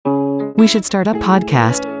We Should Start a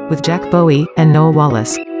Podcast with Jack Bowie and Noah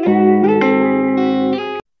Wallace.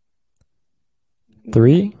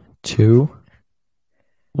 3, 2,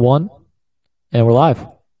 1, and we're live.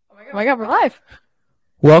 Oh my God, we're live.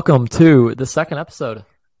 Welcome to the second episode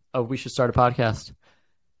of We Should Start a Podcast.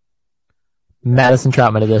 Madison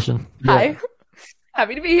Trautman edition. Hi.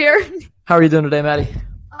 Happy to be here. How are you doing today, Maddie?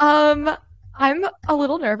 I'm a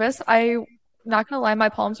little nervous. I'm not going to lie, my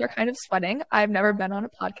palms are kind of sweating. I've never been on a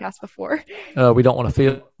podcast before. We don't want to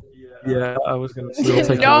feel. Yeah, I was going to say. We'll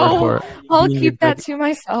take your word for it. I'll keep that to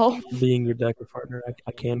myself. Being your DECA partner,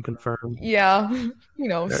 I can confirm. Yeah, who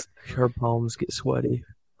knows? Her palms get sweaty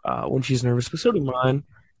when she's nervous, but so do mine.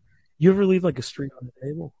 You ever leave like a streak on the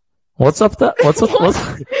table? What's up? What's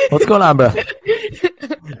going on, bro?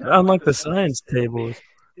 Unlike the science tables,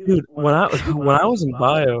 dude. When I was in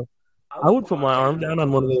bio, I would put my arm down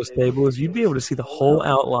on one of those tables. You'd be able to see the whole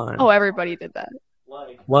outline. Oh, everybody did that.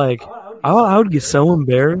 Like, I would get so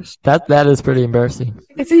embarrassed. That is pretty embarrassing.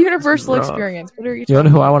 It's a universal experience. What are you You know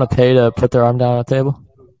who I want to pay to put their arm down on a table?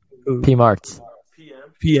 Who? P Marts.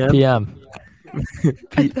 PM.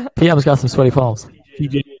 PM's got some sweaty palms.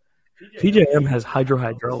 PJM has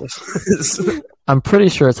hydrohydrolysis. I'm pretty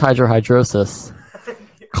sure it's hydrohydrosis.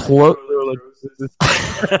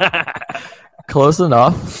 Close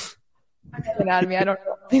enough. Anatomy. I don't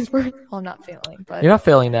know these words. Well, I'm not failing, but You're not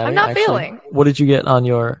failing, Natty. I'm not actually. failing. What did you get on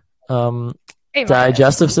your A-.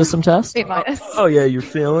 digestive system test? A-. Oh yeah, you're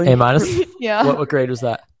feeling A minus. Yeah. What grade was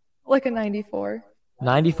that? Like a 94.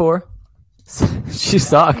 94. She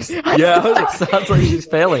sucks. Yeah. Sounds like she's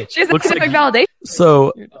failing. She has Looks academic like- validation.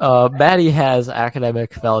 So Maddie has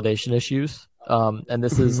academic validation issues, and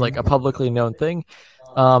this is like a publicly known thing.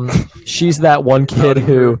 She's that one kid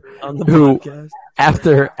who on the who- podcast.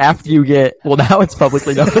 after you get now it's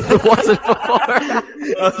publicly known. If it wasn't before.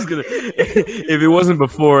 I was gonna. If it wasn't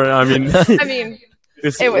before, I mean,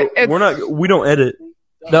 we don't edit.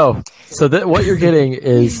 No. So what you're getting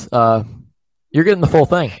is you're getting the full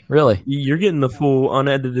thing, really. You're getting the full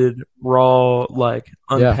unedited, raw, like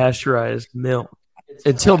unpasteurized milk.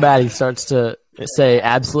 Until Maddie starts to say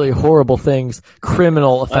absolutely horrible things,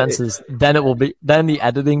 criminal offenses, then the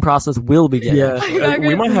editing process will begin. Yeah,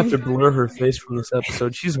 we might have to blur her face from this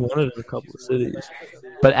episode. She's wanted in a couple of cities.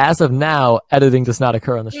 But as of now, editing does not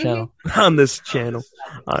occur on this channel. On this channel.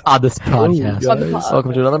 On this podcast. guys.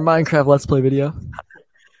 Welcome to another Minecraft Let's Play video.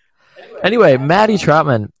 Anyway, Maddie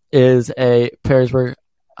Trautman is a Perrysburg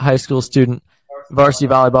High School student, varsity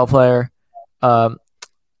volleyball player,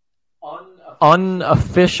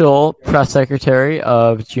 unofficial press secretary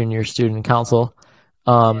of Junior Student Council.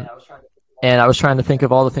 And I was trying to think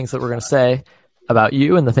of all the things that we're going to say about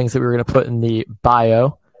you and the things that we were going to put in the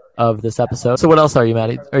bio of this episode. So what else are you,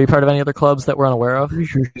 Maddie? Are you part of any other clubs that we're unaware of? Are you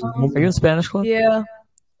in Spanish club? Yeah.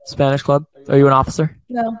 Spanish club? Are you an officer?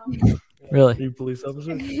 No. Are Really? you a police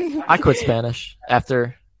officer? I quit Spanish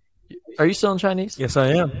after... Are you still in Chinese? Yes, I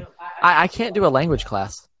am. I can't do a language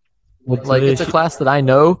class. Like, it's a class that I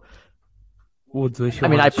know. I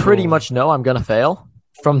mean, I pretty much know I'm going to fail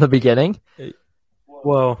from the beginning.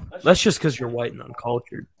 Well, that's just because you're white and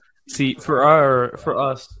uncultured. See, for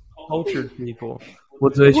us cultured people,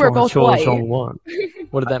 We're both white.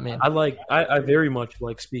 What did that mean? I very much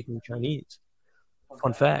like speaking Chinese.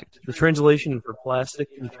 Fun fact: the translation for plastic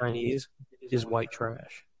in Chinese is white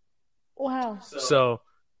trash. Wow. So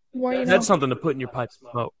More you know. that's something to put in your pipe to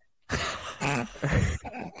smoke.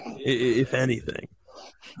 If anything.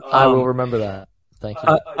 I will remember that. Thank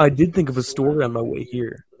you. I did think of a story on my way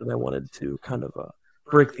here that I wanted to kind of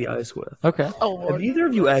break the ice with. Okay. Oh, Have Lord. either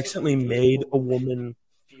of you accidentally made a woman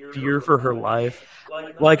fear for her life?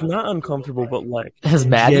 Like, not uncomfortable, but like... Has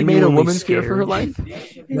Maddie made a genuinely woman fear for her scared?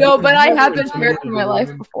 life? No, but I have been scared for my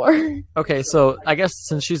life before. Okay, so I guess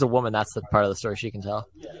since she's a woman, that's the part of the story she can tell.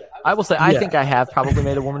 I will say, I think I have probably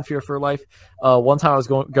made a woman fear for her life. One time I was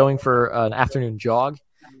going for an afternoon jog.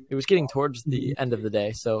 It was getting towards the end of the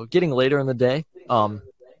day, so getting later in the day,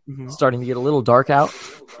 starting to get a little dark out,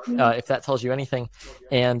 if that tells you anything.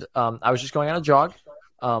 And I was just going on a jog,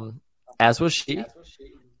 as was she.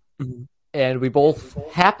 And we both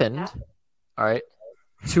happened, all right,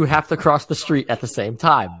 to have to cross the street at the same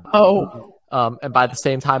time. Oh. And by the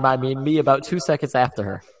same time, I mean me about 2 seconds after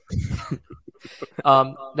her.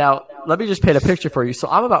 Now, let me just paint a picture for you. So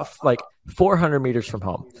I'm about like 400 meters from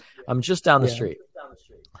home. I'm just down the street.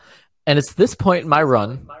 And it's this point in my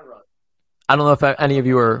run. I don't know if any of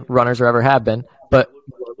you are runners or ever have been, but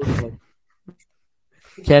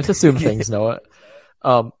can't assume things, Noah.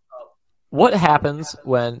 What happens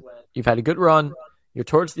when you've had a good run, you're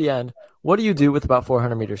towards the end, What do you do with about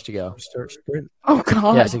 400 meters to go? Start sprinting. Oh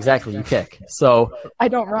God. Yes, exactly. You kick. So I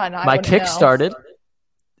don't run. my kick started.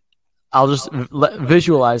 I'll just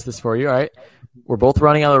visualize this for you. All right. We're both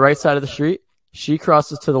running on the right side of the street. She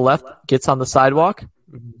crosses to the left, gets on the sidewalk.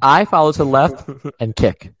 I follow to the left and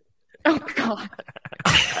kick. Oh God.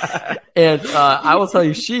 And I will tell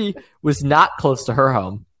you, she was not close to her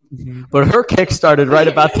home, but her kick started right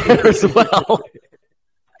about there as well.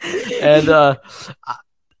 And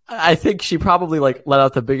I think she probably like let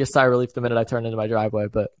out the biggest sigh of relief the minute I turned into my driveway.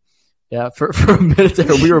 But yeah, for a minute there,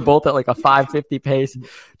 we were both at like a 5:50 pace,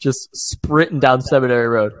 just sprinting down Seminary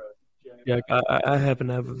Road. Yeah, I happen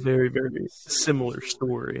to have a very, very similar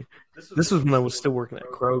story. This was when I was still working at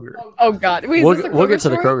Kroger. Oh God. Wait, We'll get to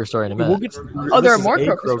the Kroger story in a minute. There are more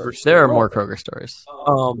Kroger stories. There are more Kroger stories.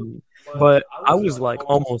 But I was like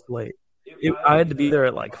almost late. I had to be there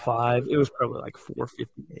at like 5. It was probably like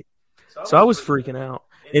 4:58. So I was freaking out.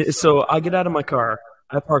 So I get out of my car.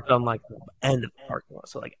 I parked on like the end of the parking lot,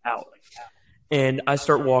 so like out. And I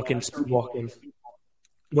start walking.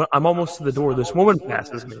 Well, I'm almost to the door. This woman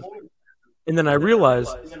passes me. And then I realize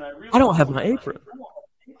I don't have my apron.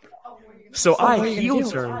 So I heel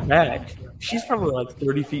turn back. She's probably like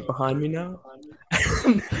 30 feet behind me now.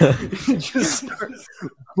 Just start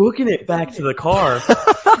booking it back to the car.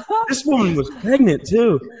 This woman was pregnant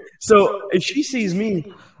too. So if she sees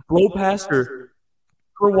me blow past her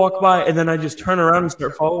walk by, and then I just turn around and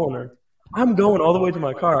start following her. I'm going all the way to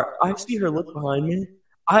my car. I see her look behind me.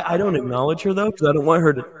 I don't acknowledge her though, because I don't want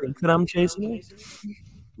her to think that I'm chasing her.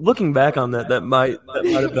 Looking back on that might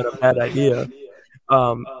have been a bad idea.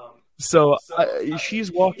 So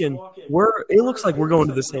she's walking. It looks like we're going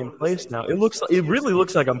to the same place now. It really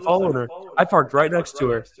looks like I'm following her. I parked right next to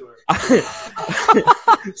her.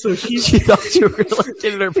 So she thought you were like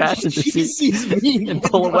getting her passenger she seat sees me and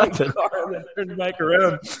pull a weapon. And then turned back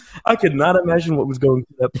around. I could not imagine what was going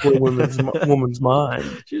through that poor woman's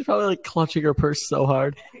mind. She was probably like clutching her purse so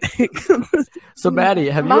hard. So Maddie,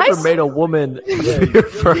 have you ever made a woman fear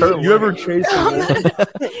for her? You ever chased a woman?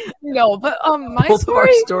 No, but my Both story. of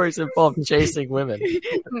our stories involve chasing women.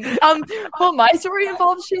 Well, my story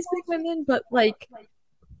involves chasing women, but like,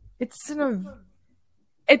 it's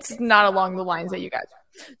not along the lines that you guys are.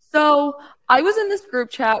 So I was in this group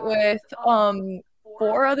chat with I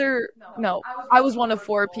was one of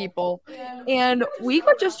 4 people, and we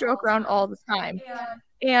would just joke around all the time.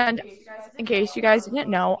 And in case you guys didn't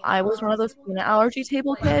know, I was one of those peanut allergy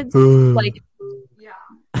table kids. Like,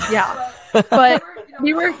 yeah. But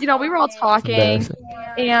we were all talking,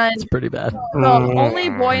 and It's pretty bad. the only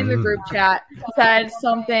boy in the group chat said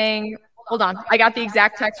something. Hold on, I got the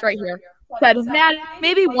exact text right here. Said, Matt,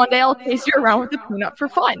 maybe one day I'll chase you around with a peanut for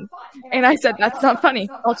fun. And I said, that's not funny.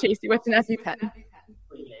 I'll chase you with an EpiPen.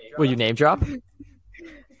 Will you name drop? You're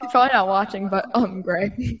probably not watching, but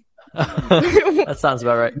Gray. That sounds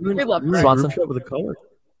about right. We love You're in a Swanson. group chat with a color.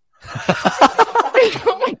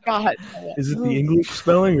 Oh my God. Is it the English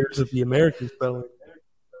spelling or is it the American spelling?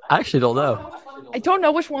 I actually don't know. I don't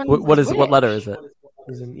know which one. What letter is it?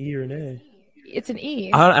 Is it an E or an A? It's an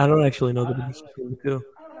E. I don't actually know the difference between the two.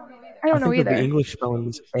 I don't know think that either. the English spelling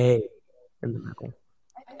is A in the middle.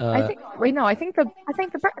 I think the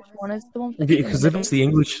British one is the one. Because if it's the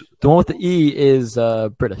English, The one with the E is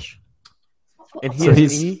British. and So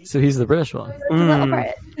he's he's the British one.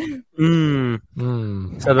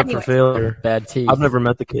 set up for failure. Bad teeth. I've never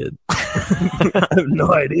met the kid. I have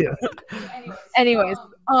no idea. Anyways,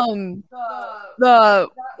 whole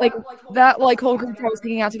group chat was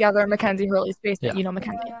hanging out together in Mackenzie Hurley's basement. Yeah. You know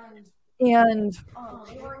Mackenzie, and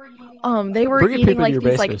they were Bringing eating people like to your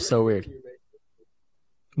these basement like. is so weird.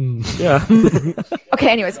 Yeah. Okay,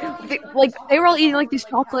 anyways, they were all eating like these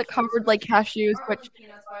chocolate covered like cashews, which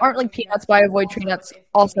aren't like peanuts, but I avoid tree nuts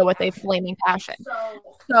also with a flaming passion.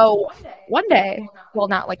 So one day, well,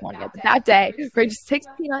 not like one day, but that day, Gray just takes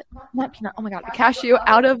a cashew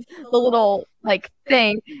out of the little like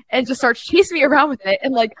thing and just starts chasing me around with it.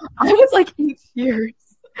 And like, I was like in tears.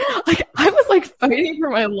 Like, I was like fighting for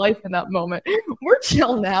my life in that moment. We're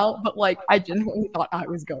chill now, but like, I genuinely thought I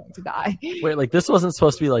was going to die. Wait, like this wasn't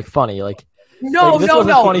supposed to be like funny. Like No, this no,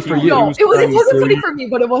 wasn't no. funny for you. No, it wasn't funny for me,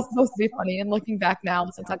 but it was supposed to be funny. And looking back now,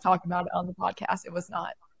 since I've talked about it on the podcast, it was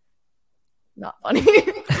not funny.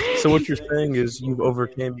 So what you're saying is you've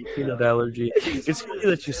overcame your peanut allergy. It's funny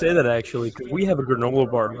that you say that actually, because we have a granola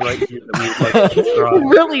bar right here that we would like to try.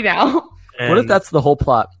 Really now? What if that's the whole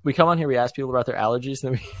plot? We come on here, we ask people about their allergies,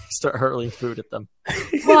 and then we start hurling food at them.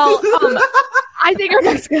 Well, I think our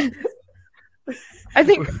next. I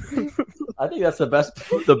think that's the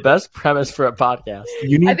best premise for a podcast.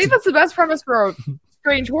 I think that's the best premise for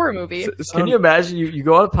strange horror movie. Can you imagine you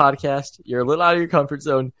go on a podcast, you're a little out of your comfort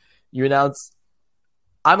zone, you announce,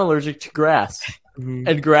 I'm allergic to grass. Mhm.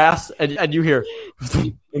 And grass, and you hear,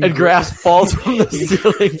 and grass falls from the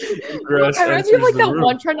ceiling. Grass I reminds me of enters like the that room.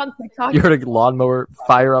 one trend on TikTok. You heard a lawnmower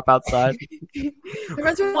fire up outside. It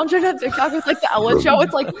reminds me of one trend on TikTok with like the Ellen show.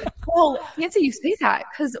 It's like, well, Nancy, you say that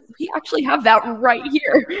because we actually have that right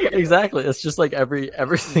here. Exactly. It's just like every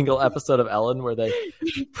single episode of Ellen where they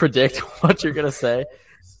predict what you're gonna say,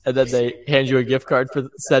 and then they hand you a gift card for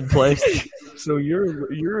said place. So you're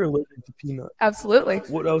allergic to peanuts. Absolutely.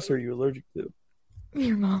 What else are you allergic to?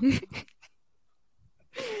 Your mom.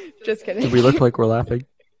 Just kidding. Do we look like we're laughing?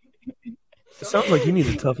 It sounds like you need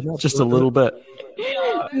to toughen up. Just a little bit.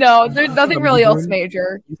 No, there's nothing I'm really else giggling.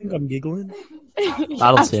 major. You think I'm giggling?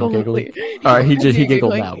 I don't see him giggling. All right, he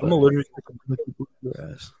giggled now. I'm allergic to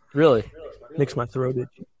grass. Really? Makes my throat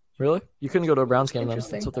itchy. Really? You couldn't go to a Browns game then.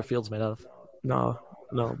 Interesting. That's what their field's made out of. No,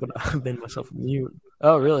 but I've made myself immune.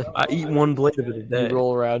 Oh, really? I eat one blade of it a day. You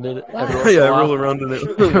roll around in it. Wow. Every once in Yeah, a I while. roll around in it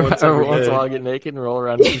once Every every once in a day. while, I get naked and roll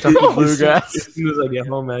around in Kentucky bluegrass. As soon as I get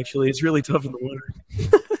home, actually, it's really tough in the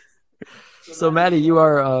winter. So, Maddie, you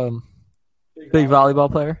are big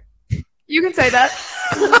volleyball player. You can say that.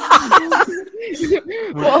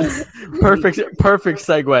 Well, Perfect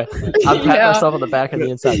segue. I'm patting Yeah. myself on the back and the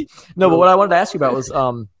inside. No, but what I wanted to ask you about was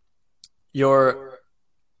your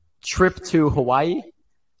trip to Hawaii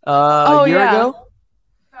a year ago.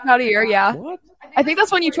 about a year, yeah. What? I think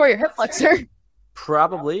that's when you tore your hip flexor.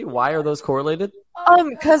 Probably. Why are those correlated?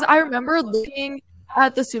 Because I remember looking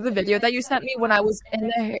at the stupid video that you sent me when I was in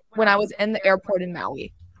the airport in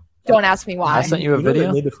Maui. Don't ask me why. I sent you a You know they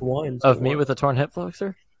video made it Hawaiians of for me what? with a torn hip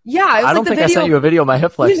flexor. Yeah, it was I like don't the think video. I sent you a video of my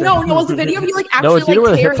hip flexor. No, it was the video of you like actually No, do you know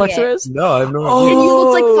where the hip carrying flexor it. is? No, I have no Oh. idea. And you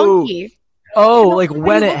looked like funky. Oh, And like I was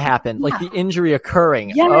when like, it happened, like yeah. the injury occurring.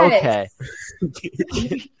 Yes.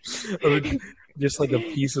 Okay. Just like a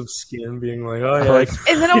piece of skin being like, oh yeah. Like,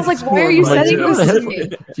 And then I was like, It's why are you more like sending do, this you know to where me? the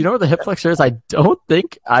hip, do you know where the hip flexor is? I don't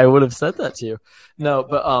think I would have said that to you. No,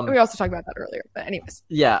 but We also talked about that earlier. But anyways.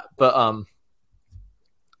 yeah, but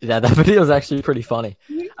yeah, that video is actually pretty funny.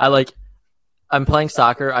 I'm playing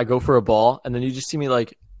soccer, I go for a ball, and then you just see me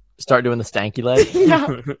like start doing the stanky leg. Yeah.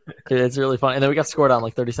 It's really funny. And then we got scored on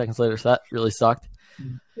like 30 seconds later, so that really sucked. They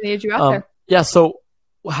needed you out there. Yeah, so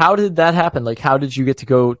how did that happen? Like, how did you get to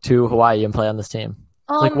go to Hawaii and play on this team?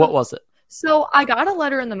 Like, what was it? So I got a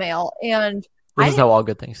letter in the mail, and This is how all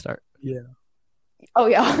good things start. Yeah. oh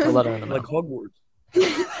yeah, A letter in the mail. Like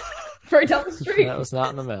Hogwarts. right down the street. That was not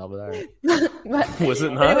in the mail, but all right. But Was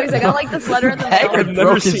it not? anyways, I got like this letter in the mail. I've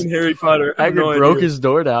never broke his- seen Harry Potter. I have Hagrid no broke idea. his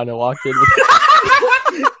door down and walked in with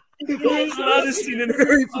There's not a scene in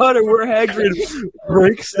Harry Potter where Hagrid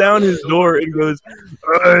breaks down his door and goes,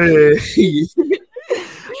 "Hey."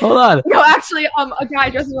 Hold on. No, actually, a guy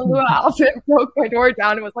dressed in a Lua outfit broke my door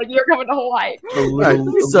down and was like, "You're coming to Hawaii." All right,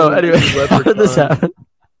 so anyway, how did this happen?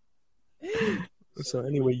 So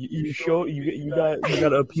anyway, you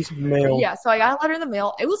got a piece of mail. Yeah, so I got a letter in the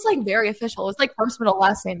mail. It was like very official. It was like first middle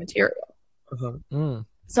last name material. Uh-huh. Mm.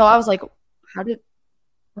 So I was like, "How did?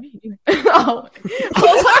 What are you doing?" Oh.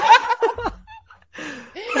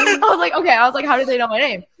 I was like, "Okay." I was like, "How did they know my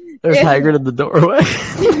name?" There's Yeah. Hagrid in the doorway.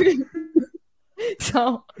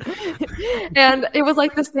 So, and it was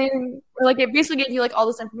like this thing where like it basically gave you like all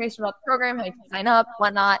this information about the program, how you can sign up,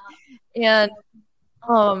 whatnot. And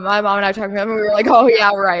my mom and I talked about it, and we were like, "Oh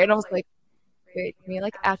yeah, right." And I was like, "Wait, can we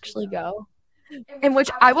like actually go?" In which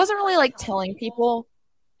I wasn't really like telling people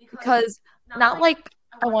because not like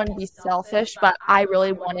I wanted to be selfish, but I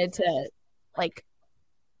really wanted to like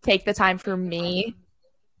take the time for me.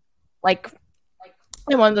 Like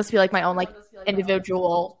I wanted this to be like my own like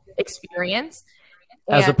individual experience.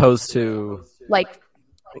 As And, opposed to, like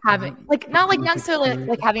having like not like necessarily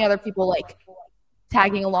like having other people like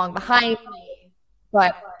tagging along behind me,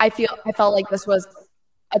 but I felt like this was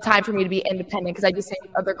a time for me to be independent because I just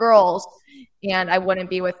with other girls and I wouldn't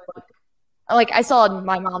be with like I saw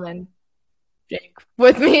my mom and Jake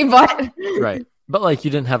with me, but right. But like, you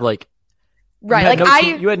didn't have like, right, you had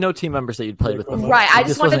like you had no team members that you'd played with before. right, I It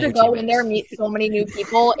just wanted wasn't to your go in there, teammates. meet so many new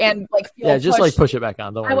people, and like feel Yeah, just like pushed. push it back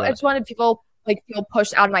on. Don't worry I about just wanted people like feel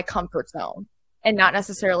pushed out of my comfort zone and not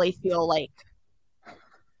necessarily feel like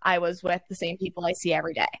I was with the same people I see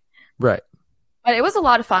every day. it. Right. But it was a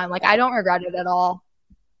lot of fun. Like I don't regret it at all.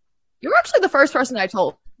 You were actually the first person I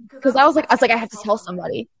told because I was like I have to tell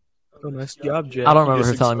somebody. Oh, nice job, Jay. I don't You remember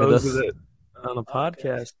just her telling me exposed this. it on a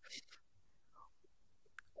podcast.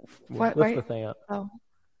 What? Lift the thing up. Oh,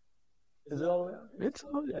 Is it all the way up? It's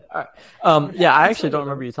all the way up. All right. Yeah, I actually don't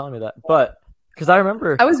remember you telling me that, but because I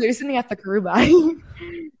remember. I was babysitting at the Karubai.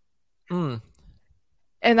 Mm.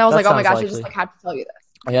 And I was That like, oh my sounds gosh, I just likely. like have to tell you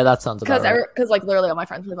this Yeah, that sounds about right. because like literally all my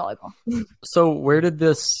friends play volleyball. So where did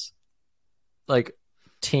this like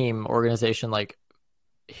team organization like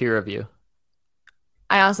hear of you?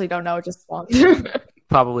 I honestly don't know. Just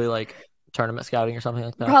Probably like tournament scouting or something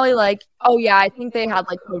like that. probably like, oh yeah, I think they had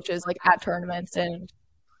like coaches like at tournaments, and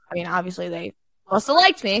I mean, obviously they must have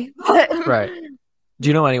liked me. But Right. Do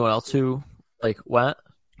you know anyone else who like went?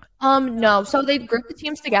 No. So they grouped the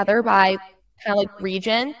teams together by kind of like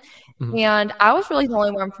region, Mhm. and I was really the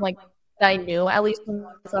only one from like that I knew, at least from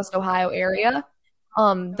the Southwest Ohio area.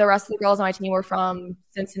 The rest of the girls on my team were from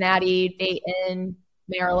Cincinnati, Dayton,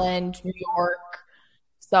 Maryland, New York.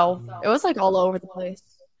 So it was like all over the place.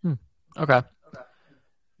 Okay.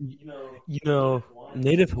 You know,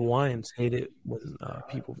 Native Hawaiians hate it when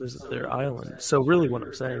people visit their island. So really, what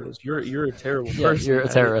I'm saying is, you're a terrible Yeah, person. you're a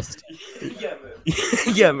Maddie. terrorist.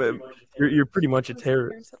 Yeah, man. You're pretty much a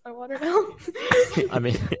terrorist. My water now. I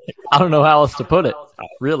mean, I don't know how else to put it.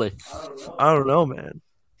 Really. I don't know, man.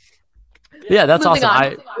 Yeah, that's Moving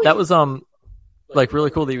awesome. on. That was like really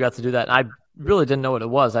cool that you got to do that. And I really didn't know what it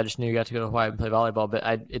was. I just knew you got to go to Hawaii and play volleyball, but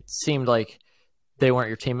it seemed like they weren't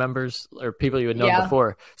your team members or people you had known Yeah.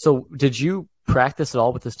 before. So did you practice at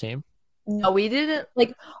all with this team? No, we didn't.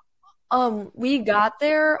 Like, we got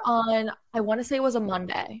there on, I want to say it was a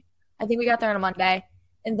Monday. I think we got there on a Monday.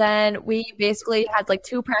 And then we basically had like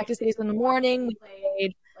 2 practice days in the morning. We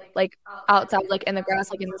played like outside, like in the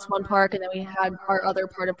grass, like in this one park. And then we had our other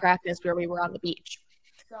part of practice where we were on the beach.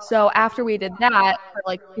 So after we did that for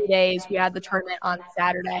like 2 days, we had the tournament on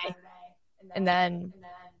Saturday. And then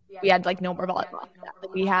we had like no more volleyball after that.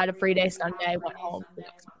 Like, we had a free day Sunday, went home the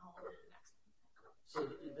next month.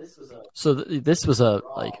 So this was a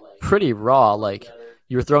like pretty raw, like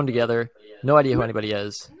you were thrown together, no idea who anybody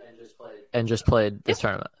is, and just played this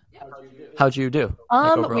tournament. How'd you do?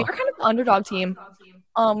 Like, We overall? were kind of the underdog team.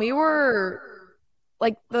 We were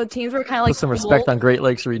like the teams were kind of like Put some respect on Great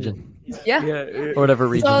Lakes region Yeah. Yeah. or whatever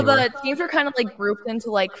region. So you were. the teams were kind of like grouped into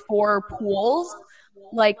like 4 pools.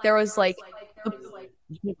 Like there was like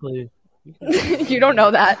You can play. you don't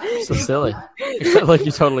know that. So silly. Except like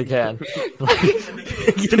you totally can.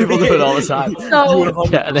 People do it all the time. So,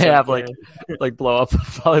 Yeah, and they have like blow up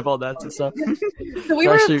volleyball nets and stuff. so we It's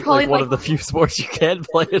were actually probably like one like of the few sports you can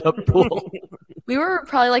play in a pool. we were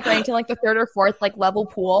probably like ranked in like the 3rd or 4th like level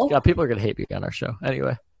pool. God, people are gonna hate me on our show.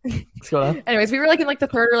 Anyway, what's going on? Anyways, we were like in like the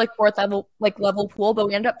 3rd or like 4th level pool, but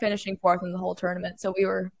we ended up finishing 4th in the whole tournament. So we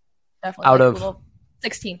were definitely Out like, of- level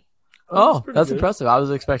 16. Oh, pretty that's good. impressive. I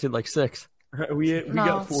was expecting like 6. We No.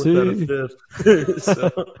 got 4th out of See? 5th. So,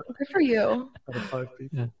 Good for you. out of 5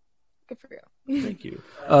 people. Good for you. Thank you.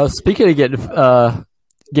 Speaking of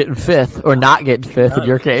getting 5th or not getting 5th in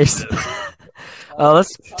your case,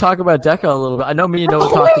 let's talk about DECA a little bit. I know me and Noah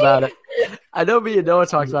talked about it.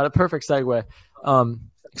 Perfect segue.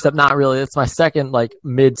 Except not really. It's my second like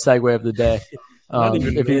mid segue of the day. Not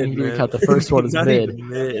even If you mid, can man. count the first one as Not mid. even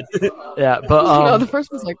mid. Yeah, but No, the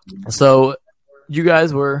first was like so you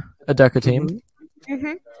guys were a DECA team,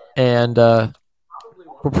 Mhm. and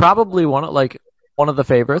we're probably one of the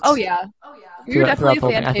favorites. Oh yeah. You're Throughout definitely the whole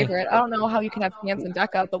a fan thing, I think. favorite. I don't know how you can have fans in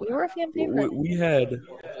DECA, but we were a fan favorite. We had.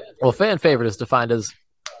 Well, fan favorite is defined as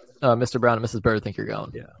Mr. Brown and Mrs. Bird think you're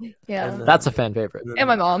going. Yeah. Yeah. And then- That's a fan favorite. and then And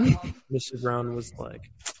my mom. Mr. Brown was like,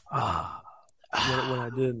 when I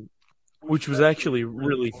did, which was actually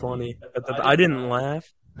really funny. I didn't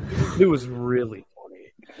laugh. It was really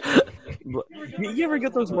funny. But you ever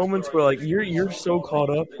get those moments where like you're so caught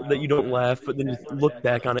up that you don't laugh, but then you look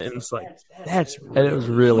back on it and it's like that's And it was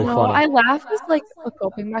really No, funny. I laugh as like a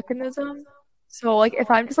coping mechanism. So like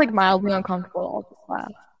if I'm just like mildly uncomfortable, I'll just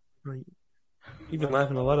laugh. You've been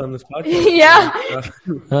laughing a lot on this podcast. Yeah.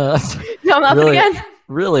 That's No, I'm laughing Really? again.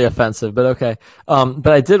 really offensive, but okay. But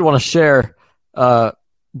I did want to share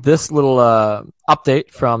this little update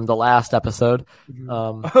from the last episode.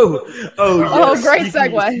 Oh, Yes. great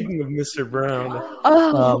Speaking- segue. Speaking of Mr. Brown,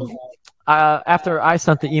 Oh. After I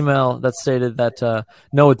sent the email that stated that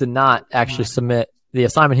Noah did not actually submit the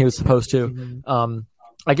assignment he was supposed to,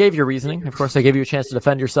 I gave your reasoning. Of course, I gave you a chance to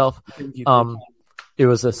defend yourself. thank you. It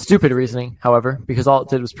was a stupid reasoning, however, because all it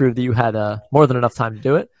did was prove that you had more than enough time to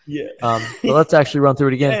do it. Yeah. But let's actually run through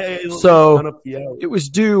it again. Hey, So- run up the alley. It was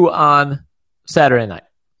due on Saturday night.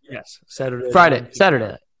 Yes, Saturday. Saturday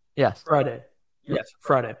night. Yes. Friday. Yes,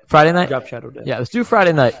 Friday. Friday night? Job shadow day. Yeah, it was due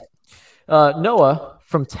Friday night. Noah,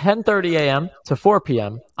 from 10:30 a.m. to 4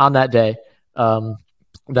 p.m. on that day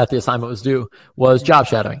that the assignment was due, was job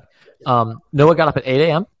shadowing. Noah got up at 8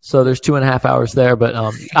 a.m., so there's 2.5 hours there, but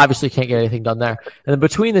obviously can't get anything done there. And then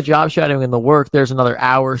between the job shadowing and the work, there's another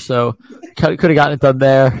hour, so could have gotten it done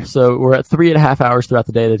there. So we're at 3.5 hours throughout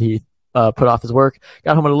the day that he put off his work.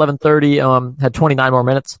 Got home at 11:30, had 29 more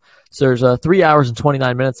minutes. So there's 3 hours and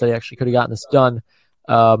 29 minutes that he actually could have gotten this done.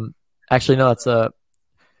 Actually, no, that's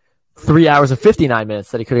 3 hours and 59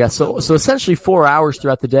 minutes that he could have got. So essentially 4 hours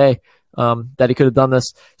throughout the day that he could have done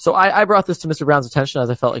this. So I brought this to Mr. Brown's attention as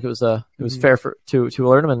I felt like it was fair to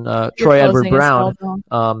alert him. And Troy Edward Brown,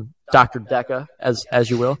 Dr. DECA, as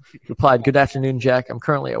you will, replied, "Good afternoon, Jack. I'm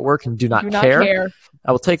currently at work and do not care.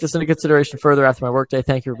 I will take this into consideration further after my workday.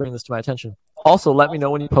 Thank you for bringing this to my attention. Also, let me know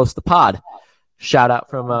when you post the pod." Shout out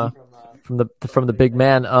from the big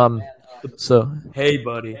man. So hey,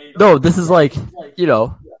 buddy. No, this is like,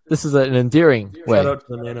 this is an endearing way. Shout out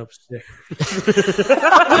to the man upstairs.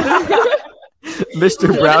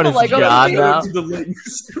 Mr. Brown is gone now. Shout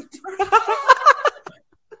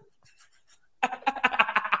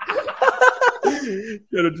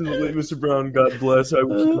out to the late Mr. Brown. God bless. I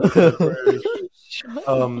was.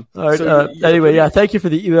 All right. Anyway, yeah. Thank you for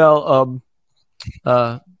the email.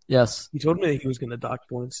 Yes. He told me that he was going to dock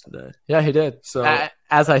points today. Yeah, he did. So,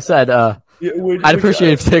 as I said, I'd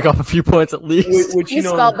appreciate if you take off a few points at least. Which you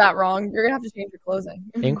spelled that wrong. You're gonna have to change your closing.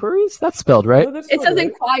 Inquiries? That's spelled right. No, It says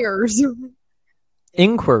inquires.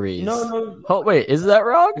 Inquiries. No. Oh wait, is that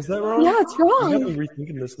wrong? Is that wrong? Yeah, it's wrong. I got me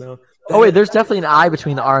rethinking this now. Oh wait, there's definitely an I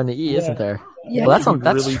between the R and the E, isn't there? Yeah. Well, that's really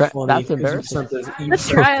that's funny that's 'cause you embarrassing. sent those emails That's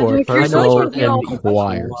tragic. You're personal so professional.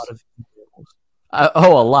 inquiries. A lot of A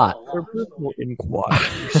lot. For personal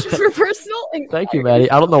inquiries. For personal inquiries. Thank you, Maddie.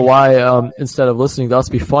 I don't know why instead of listening to us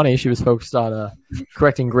be funny, she was focused on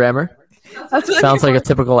correcting grammar. That's what Sounds like a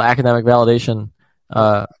typical academic validation.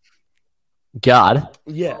 God.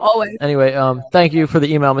 Yeah. always. Anyway, thank you for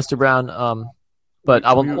the email, Mr. Brown. But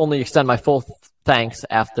I will only extend my full thanks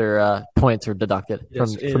after points are deducted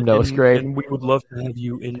from Noah's grade. And we would love to have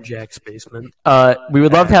you in Jack's basement. We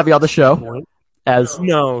would love to have you on the show.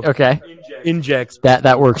 No. Okay. In Jack's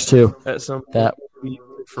That works too. at some point. That would be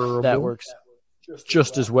preferable. That works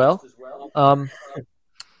just as well.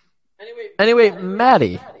 Anyway,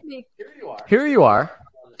 Maddie, here you are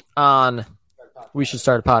on We Should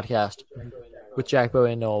Start a Podcast with Jack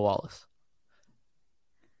Bowie and Noah Wallace.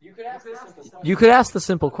 You could ask the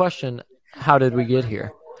simple question, how did we get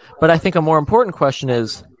here? But I think a more important question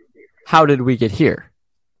is, how did we get here?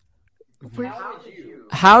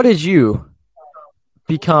 How did you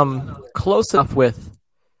become close enough with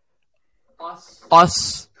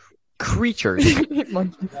us creatures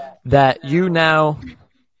that you now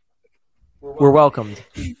were welcomed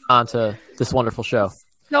onto this wonderful show?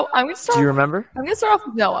 So I'm gonna start. Do you remember? I'm gonna start off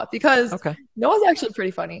with Noah because Noah's actually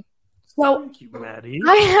pretty funny. So Thank you, Maddie.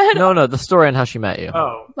 I had No, the story and how she met you.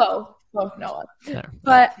 Oh. both Noah, There.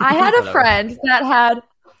 but I had a Whatever. friend that had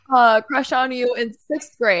a crush on you in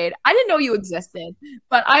 6th grade. I didn't know you existed,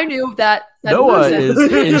 but I knew that Noah person, is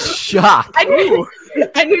in shock. I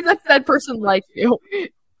knew that said person liked you.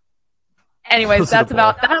 Anyways, Was it that's a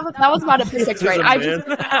about that was about it for 6th grade. I Where's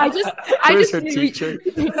just her knew teacher?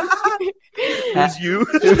 Who's you?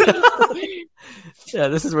 Yeah,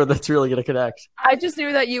 this is where that's really going to connect. I just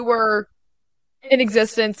knew that you were in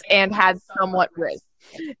existence and had somewhat riz.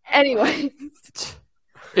 Anyway,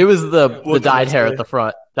 It was the What dyed can I hair say? at the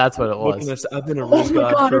front. That's what it was. I've been a Oh my Riz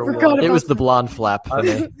god God, for I a forgot while. about It was the blonde flap for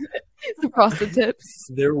me. across the tips.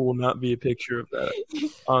 There will not be a picture of that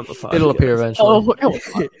on the podcast. It'll appear eventually.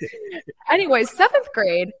 Oh. Anyways, 7th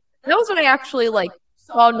grade. That was when I actually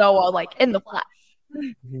saw Noah in the flesh.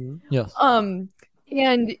 Mhm. Yes.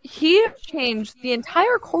 And he changed the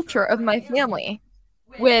entire culture of my family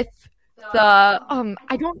with the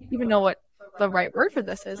I don't even know what the right word for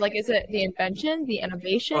this is. Is it the invention, the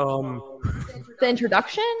innovation, the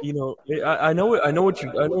introduction? I know what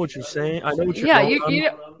you're saying. I know what you're Yeah, going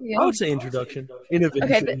on. yeah. I would say introduction,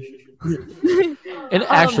 innovation. Okay, And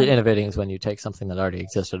actually, innovating is when you take something that already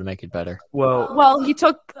existed to make it better. Well, he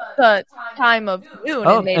took the time of noon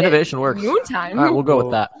Oh, and made innovation it works. noontime. All right, we'll go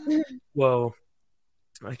with that. Well,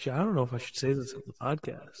 actually, I don't know if I should say this on the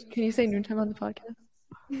podcast. Can you say noontime on the podcast?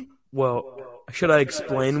 Well, should I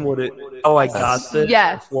explain what it? Oh, I got this.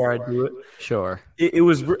 Yes. Before I do it, Sure. it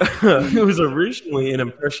was it was originally an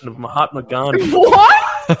impression of Mahatma Gandhi. What?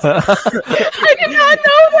 I did not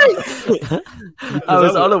know this. I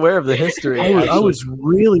was unaware of the history. I was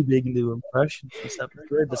really big into impressions in 7th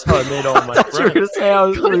grade. That's how I made all my I thought you were friends. going to say I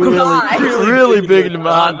was God. really big into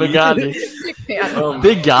Mahatma Gandhi. Big fan.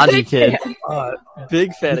 Big Gandhi kid.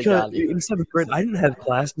 Big fan of Because Gandhi. in 7th grade, I didn't have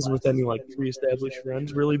classes with any pre-established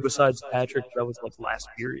friends really, besides Patrick. That was last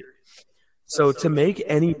period. So to make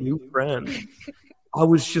any new friends, I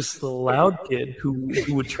was just the loud kid who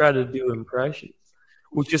would try to do impressions,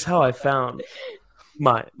 which is how I found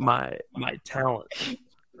my talent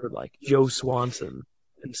for like Joe Swanson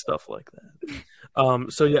and stuff like that.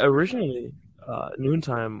 So yeah, originally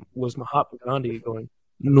Noontime was Mahatma Gandhi going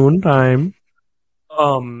Noontime,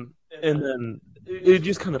 and then it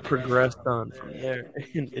just kind of progressed on from there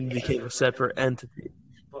and became a separate entity.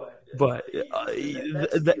 But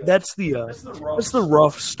that's the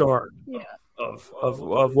rough start of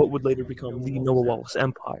what would later become the Noah Wallace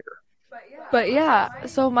Empire. But yeah,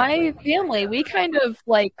 so my family, we kind of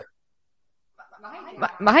like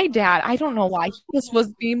my dad. I don't know why this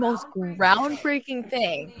was the most groundbreaking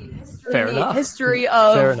thing Fair in the enough. history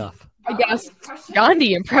of, Fair enough. I guess,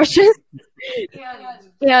 Gandhi impressions.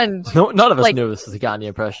 And No, none of us like, knew this was a Gandhi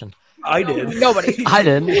impression. I did. Nobody. I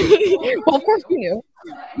didn't. Well, of course you knew.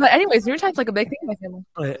 But anyways, Noontime's like a big thing in my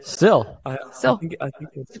family. Still. I think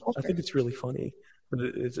it's really funny that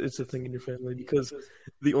it's a thing in your family, because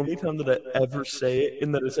the only time that I ever say it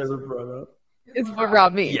and that it's ever brought up, It's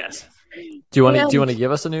around me. yes, Do you want to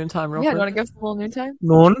give us a Noontime real Yeah, quick? you want to give us a little Noontime?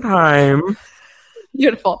 Noontime.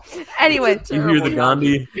 Beautiful. Anyways, You hear the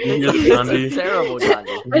Gandhi. You hear the Gandhi. Terrible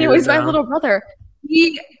Gandhi. anyways, my now. little brother,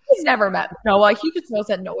 he's never met Noah. He just knows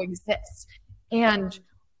that Noah exists. And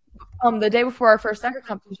the day before our first soccer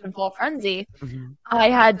competition in Fall Frenzy, I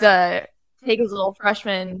had to take his little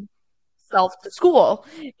freshman self to school,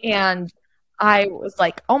 and I was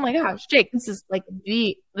like, "Oh my gosh, Jake, this is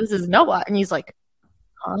Noah," and he's like,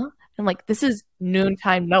 "Huh?" I'm like, "This is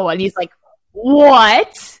Noontime Noah," and he's like,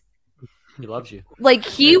 "What?" He loves you. Like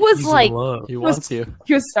he was He's like, in love. He wants you.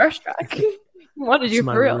 he was starstruck. He wanted you It's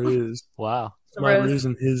my for real. riz. Wow. It's my riz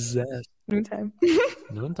and his zest. Noontime.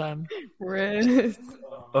 Noontime. Riz.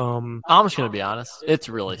 I'm just gonna be honest. It's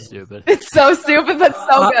really stupid. It's so stupid, but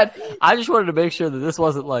so good. I just wanted to make sure that this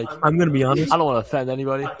wasn't like. I'm gonna be honest. I don't want to offend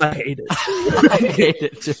anybody. I hate it. I hate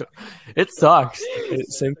it too. It sucks.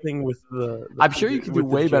 Same thing with the I'm sure you can do with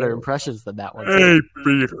the way better Joe. impressions than that one. Hey,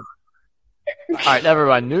 Peter. All right, never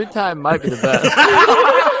mind. Noontime might be the best.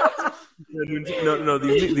 No.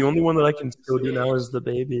 The only one that I can still do now is the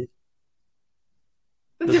baby.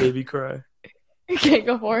 The baby cry. You can't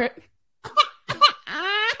go for it.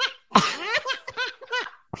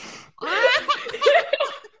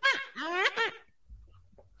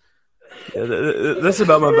 Yeah, that's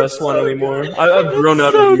about my best one anymore. I've grown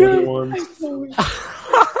out of the other ones.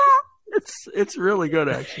 It's really good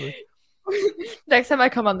actually. Next time I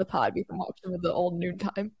come on the pod, we can watch some of the old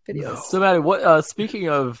Noontime videos. So Maddie, what? Speaking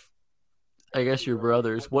of, I guess your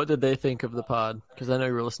brothers, what did they think of the pod? Because I know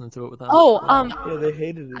you were listening to it with them. Oh, Yeah, they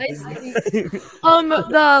hated it.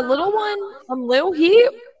 the little one, Lou, he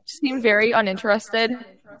seemed very uninterested.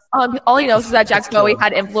 All he knows is that Jack Bowie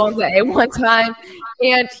had influenza at one time,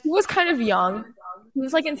 and he was kind of young. He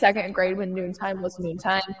was like in second grade when Noontime was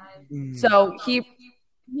Noontime, so he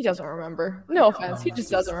doesn't remember. No offense, he just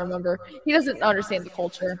doesn't remember. He doesn't understand the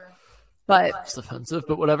culture, but It's offensive,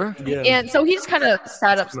 but whatever. Yeah. and so he just kind of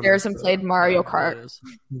sat upstairs and played Mario Kart.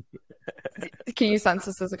 Can you sense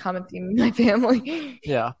this as a common theme in my family?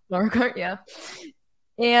 Yeah. Mario Kart, yeah.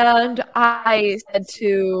 And I said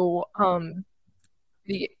to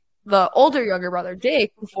the older younger brother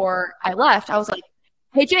Jake before I left, I was like,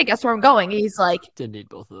 "Hey Jake, guess where I'm going?" And he's like, Didn't need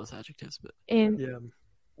both of those adjectives, but "And Yeah.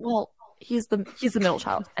 well, he's the middle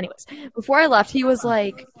child." Anyways, before I left, he was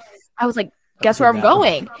like, I was like, "Guess where I'm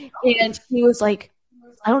going?" And he was like,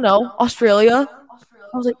 "I don't know, Australia."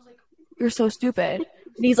 I was like, "You're so stupid."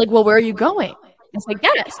 And he's like, "Well, where are you going?" I was like,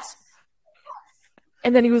 "Guess."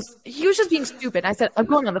 And then he was just being stupid. I said, "I'm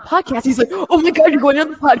going on the podcast." He's like, "Oh my god, you're going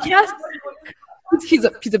on the podcast?" He's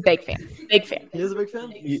a big fan. Big fan. he is a big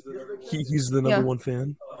fan. He's the number one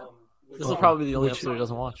fan. This is probably the only episode he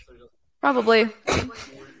doesn't watch. Probably.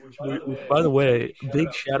 By the way,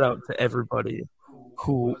 big shout out to everybody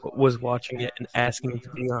who was watching it and asking to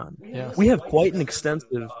be on. Yes. We have quite an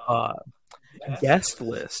extensive guest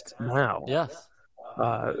list now. Yes.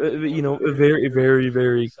 Very, very,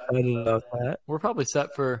 very excited about that. We're probably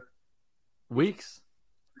set for weeks.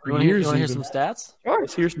 For You want years, to hear even. some stats?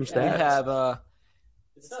 Let's hear some We stats. have.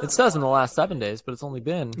 It says in the last 7 days, but it's only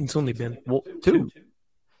been It's only been 2.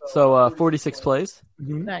 So 46 plays.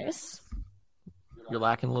 Nice. You're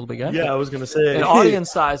lacking a little bit, guys. Yeah, I was gonna say An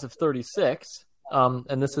audience size of 36.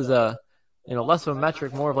 And this is less of a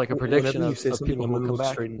metric, more of like a prediction Whenever you of say something, people I'm who gonna come look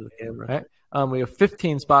back. straight into the camera. Right? We have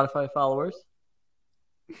 15 Spotify followers.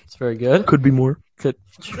 It's very good. Could be more. Yeah.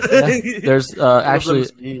 There's actually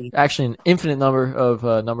Speed. an infinite number of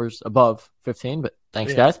numbers above 15, but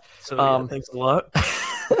thanks, guys. So thanks a lot.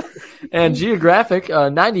 And geographic,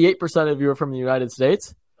 98% of you are from the United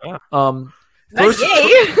States. First,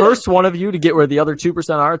 98? first one of you to get where the other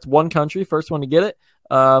 2% are. It's one country. First one to get it.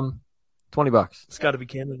 $20. It's got to be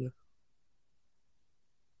Canada.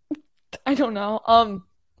 I don't know.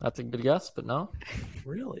 That's a good guess, but no.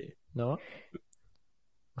 Really? No.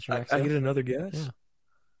 What's your next I guess? get another guess? Yeah.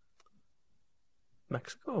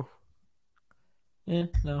 Mexico. Yeah,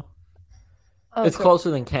 no. Oh, It's cool.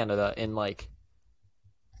 closer than Canada in like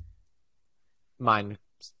mine,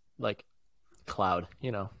 like cloud.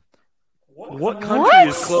 You know. What country What?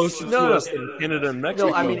 is closer No. to us than Canada and Mexico?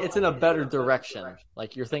 No, I mean it's in a better direction.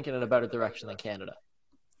 Like you're thinking in a better direction than Canada.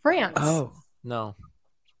 France. Oh. No.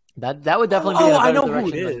 That would definitely be in a I better know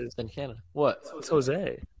who direction it than, is. than Canada. What? It's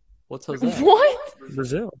Jose. What's Jose? What?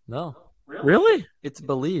 Brazil. No. Really? It's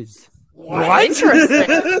Belize. What? Interesting.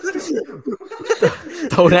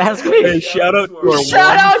 Don't ask me. Hey, shout out to our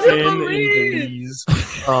Shout one out to fan in Belize.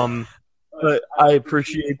 Belize. But I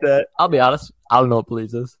appreciate that. I'll be honest. I don't know what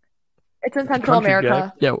Belize is. It's in Central country,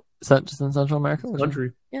 America. Yeah, is that just in Central America? What's it?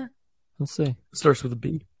 Country. Let's see. It starts with a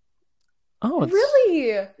B. Oh, it's, Really?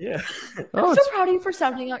 Yeah. oh, I'm it's, so proud of you for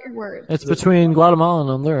sounding out your words. it's between Guatemala and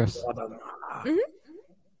Honduras.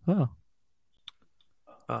 Oh,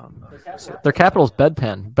 their capital is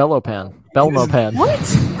Bedpan, Belmopan. What?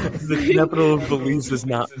 The capital of Belize is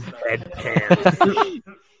not Bedpan.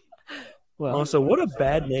 Well, Also, what a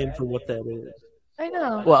bad name for what that is. I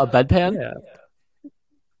know. a bedpan? Yeah.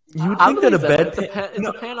 You would I think that a believe bed. It's,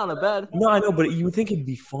 a pan on a bed. No, I know, but you would think it'd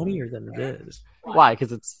be funnier than it is. Why?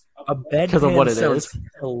 Because it's A bed 'Cause of what it sounds is.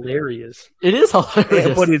 hilarious, it is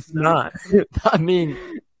hilarious. but it's not. I mean,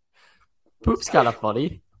 poop's kind of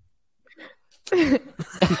funny. A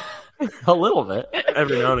little bit.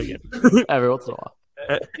 Every now and again. Every once in a while.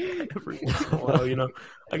 Every once in a while, you know,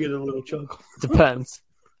 I get a little chuckle. Depends.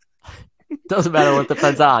 Doesn't matter what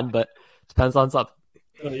depends on, but depends on something.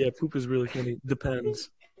 Oh yeah, poop is really funny. Depends.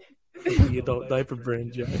 The adult diaper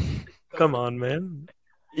brand, Jack. Come on, man.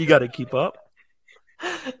 You got to keep up.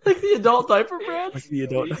 Like the adult diaper brands? Like the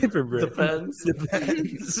adult diaper brand. Depends.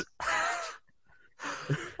 Depends.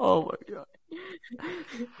 Oh my god.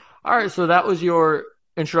 All right, so that was your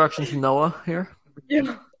introduction to Noah here.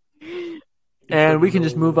 Yeah. And we can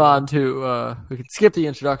just move on to we can skip the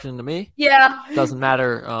introduction to me. Yeah. Doesn't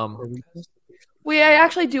matter. I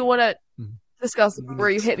actually do want to discuss where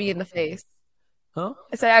you hit me in the face. Huh?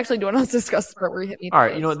 I said I actually do want to discuss the part where you hit me in the All face.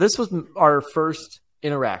 right, you know what? This was our first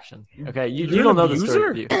interaction. Okay, you You're don't an know the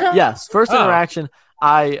story. abuser? Do you? Yes, first Oh. interaction.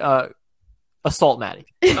 I assault Maddie.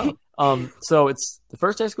 Oh. So it's the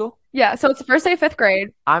first day of school. Yeah, so it's the first day of 5th grade.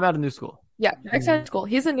 I'm at a new school. Yeah, next day of school.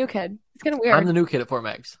 He's a new kid. It's kind of weird. I'm the new kid at Fort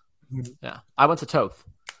Meigs. Yeah, I went to Toth.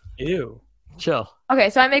 Ew. Chill. Okay,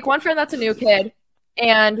 so I make one friend that's a new kid,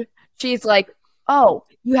 and she's like, "Oh,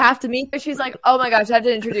 you have to meet her." She's like, "Oh my gosh, I have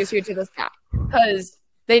to introduce you to this guy," because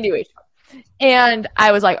they knew each other. And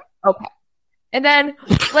I was like, "Okay." And then,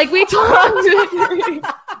 like, we talked.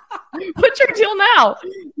 What's your deal now?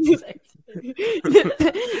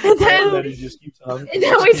 and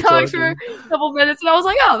then we talked for a couple minutes, and I was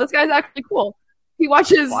like, "Oh, this guy's actually cool. He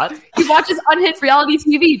watches unhinged reality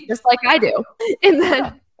TV just like I do." And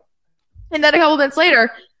then a couple minutes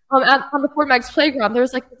later, on the Fort Meigs playground, there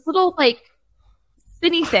was like this little like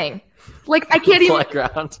spinny thing. Like I can't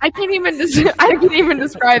even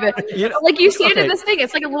describe it. Like you stand in this thing,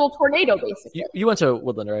 it's like a little tornado basically. You went to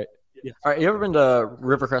Woodland, right? Yeah. All right. You ever been to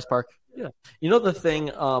Rivercrest Park? Yeah. You know the thing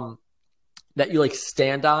that you like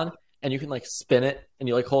stand on and you can like spin it and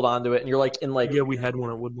you like hold on to it and you're like in like Yeah, we had one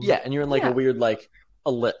at Woodland. yeah, and you're in like Yeah. a weird like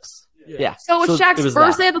ellipse. Yeah. So it's Jack's it was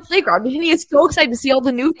first that. day at the playground, and he is so excited to see all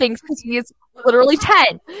the new things because he is literally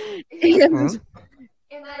 10. And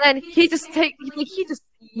then he just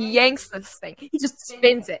yanks this thing. He just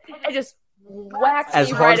spins it and just whacks As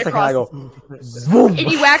me hard right as I across. go, And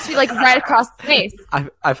he whacks me like right across the face.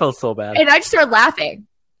 I felt so bad. And I just started laughing.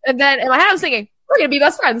 And then in my head I was thinking, we're gonna be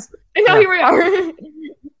best friends. And now Yeah. here we are.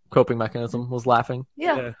 Coping mechanism was laughing.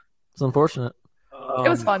 Yeah. It's unfortunate. It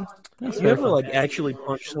was fun. You ever like actually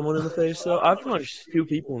punch someone in the face though? I've punched 2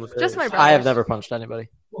 people in the face. Just my brother. I have never punched anybody.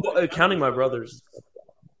 Well, counting my brothers.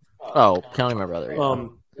 Oh, counting my brother. Yeah.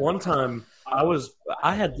 One time I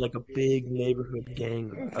had like a big neighborhood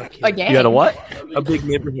gang. of kids. A gang? You had a what? A big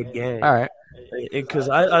neighborhood gang. All right. Because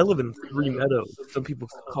I live in 3 meadows. Some people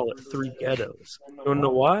call it 3 ghettos. You wanna know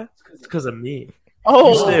why? It's because of me.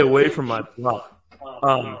 You stay Oh. away from my block.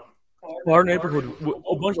 Our neighborhood,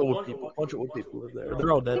 a bunch of old people live there.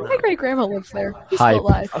 They're all I dead think now. my great grandma lives there. She's Hype. still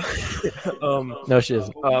alive. No, she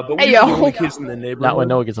isn't. But we Hey, were yo. the only kids in the neighborhood. Not when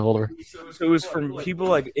Noah gets a hold of her. So it was from people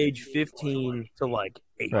like age 15 to like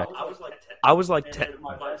 8. Right. I was like 10,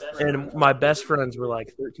 and my best friends were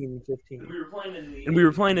like 13 and 15, and we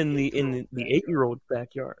were playing in the 8-year-old's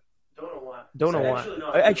backyard. Don't know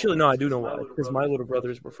why. Actually, no, I do know why, because my little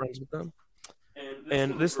brothers were friends with them.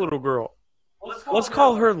 And this little girl, let's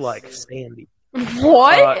call her like Sandy.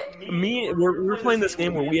 What? We were playing this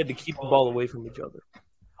game where we had to keep the ball away from each other.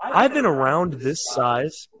 I've been around this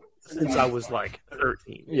size since I was like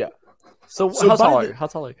 13. Yeah. So how tall are you? How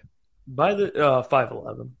tall are you? By the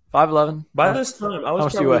 5'11". 5'11". By this time, I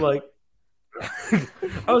was probably like,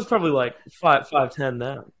 I was probably like 5'10"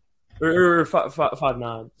 now, or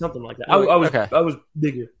 5'9", something like that. I was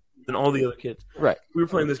bigger than all the other kids. Right. We were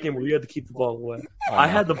playing this game where we had to keep the ball away. I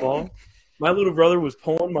had the ball. My little brother was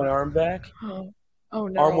pulling my arm back. Oh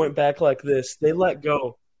no! Arm went back like this. They let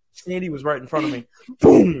go. Sandy was right in front of me.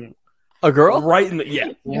 Boom! A girl? Right in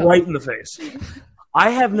the face. I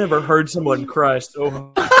have never heard someone cry so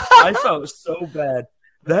hard. I felt so bad.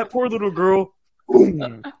 That poor little girl,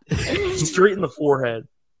 boom, straight in the forehead.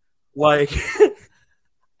 Like,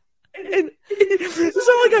 and it's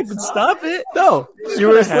not like I could stop it. No, you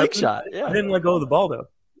were a slick shot. I Yeah. didn't let go of the ball though.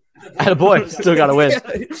 Atta boy, still got to win.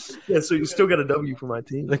 Yeah, so you still got a W for my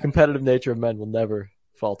team. The competitive nature of men will never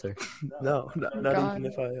falter. No, not even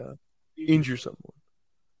if I injure someone.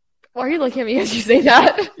 Why are you looking at me as you say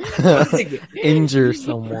that? Injure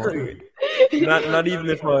someone. Not even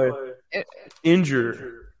if I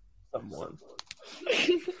injure someone.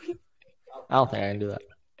 I don't think I can do that.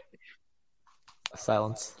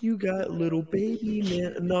 Silence. You got little baby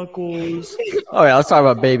knuckles. Oh yeah, let's talk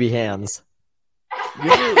about baby hands.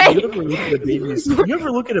 You ever look at a baby's? You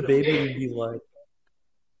ever look at a baby and be like,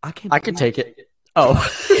 I could take it. Oh.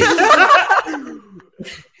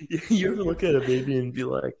 You ever look at a baby and be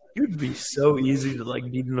like, you'd be so easy to like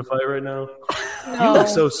beat in a fight right now. No. You look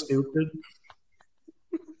so stupid.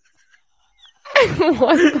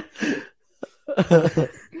 What? You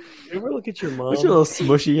ever look at your mom? What's your little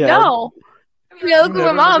smushy head? No. I mean, I look You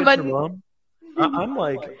at my never mom, look at but your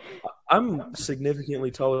mom? I'm significantly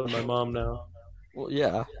taller than my mom now. Well,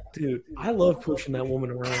 yeah. Dude, I love pushing that woman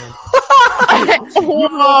around. whoa.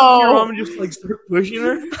 Your mom just like start pushing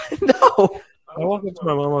her. No. I walk up to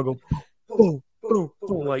my mom, I go, boom, boom,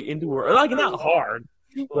 boom, like into her, like not hard,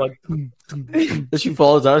 like. Boom, boom, boom. Then she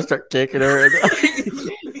falls down and start kicking her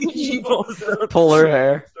and She falls down, pull her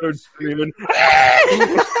hair. starts screaming.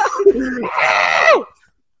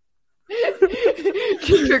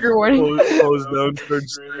 Trigger warning. Falls down,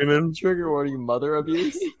 starts screaming. Trigger warning, mother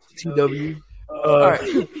abuse. TW. All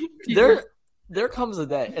right. There comes a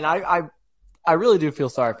day, and I really do feel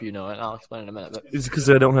sorry for you, Noah, and I'll explain in a minute. But Is it because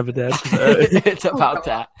I don't have a dad? it's about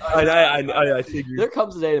that. I figured. There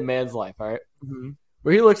comes a day in a man's life, all right, Mm-hmm.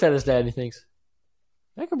 where he looks at his dad and he thinks,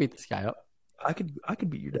 I can beat this guy up. I could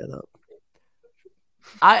beat your dad up.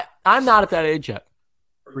 I'm not at that age yet.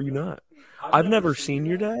 Or you not? I've never seen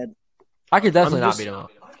your dad. I could definitely I'm not just- beat him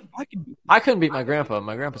up. I I couldn't beat my grandpa.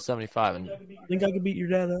 My grandpa's 75, and think I could beat your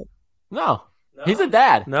dad up. no, he's a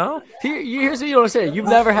dad. No, Here's what you don't understand. You've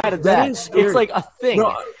never had a That dad. is scary. It's like a thing.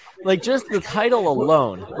 No. Like just the title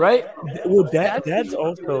alone, right? well, dad's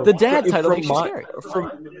also The dad title From makes you my, scary.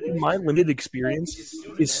 from my limited experience,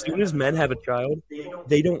 as soon as men have a child,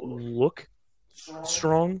 they don't look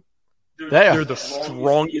strong. They're the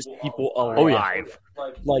strongest people alive. Oh, yeah.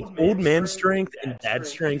 Like old man strength and dad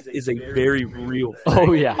strength is a very real thing.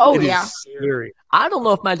 Oh yeah. Oh, It is yeah. scary. I don't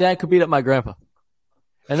know if my dad could beat up my grandpa.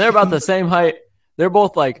 And they're about the same height. They're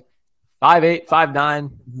both like 5'8",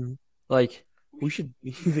 5'9", Mhm. like We should.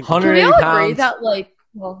 180 Can we all agree pounds. that, like,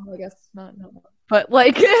 well, I guess not, but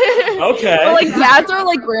like, Okay. but, like, dads are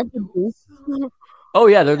like grandpa boosts. Oh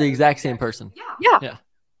yeah, they're the exact same person. Yeah.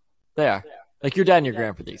 They are. Like your dad and your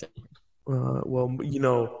grandpa are the exact. Well,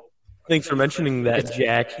 thanks for mentioning that,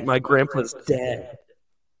 Jack. My grandpa's dead.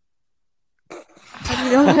 How do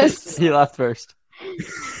you know this? He left first.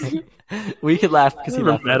 We could laugh because he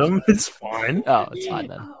Never left. met first. him. It's fine. Oh, it's fine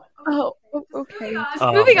then. Oh, okay. Just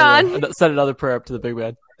moving on. Send another prayer up to the big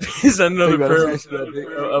man. Is that another Big man prayer?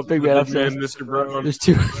 upstairs. Big man man, upstairs. Mr. Brown. There's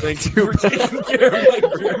two. Thank you for taking care of my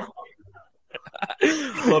grandpa.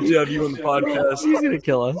 Love to have you on the podcast. He's gonna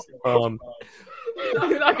kill us.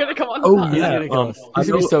 You're not gonna come on. Oh, the pod. He's yeah. gonna kill us. I He's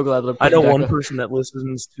gonna be know- so glad that I'm I know putting one back up. person that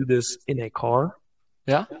listens to this in a car.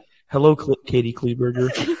 Yeah. Hello, Katie Kleberger.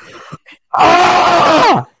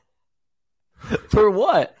 For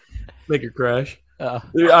what? Make her crash. Uh,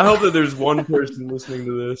 I hope that there's one person listening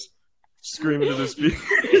to this screaming to the speaker.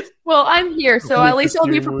 Well, I'm here, so With at least the I'll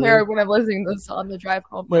be steering prepared when I'm listening to this on the drive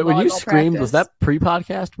home. wait, from when you volleyball screamed, was practice. that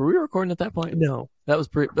pre-podcast? Were we recording at that point? No, That was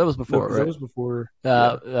before, that right? was before.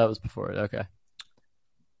 That was before it. Okay.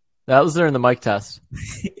 That was during the mic test.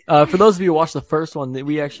 For those of you who watched the first one,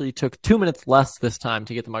 we actually took 2 minutes less this time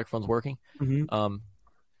to get the microphones working. Mm-hmm.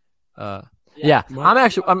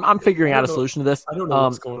 I'm figuring out a solution to this. I don't know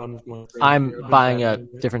what's going on with my brain. I'm buying a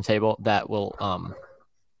different table that will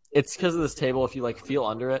it's because of this table. If you like feel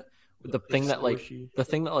under it, the thing that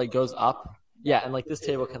goes up, yeah, and like this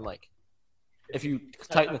table can like, if you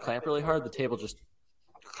tighten the clamp really hard, the table just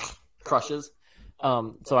crushes.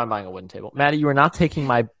 So I'm buying a wooden table. Maddie, you are not taking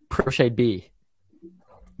my crocheted bee.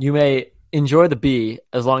 You may enjoy the bee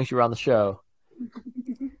as long as you're on the show,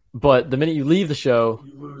 but the minute you leave the show,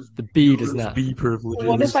 the bee does not. Bee privileges.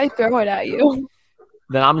 What if I throw it at you?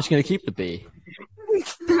 Then I'm just going to keep the bee.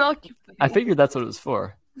 I'll keep it. I figured that's what it was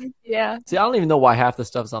for. Yeah. See, I don't even know why half the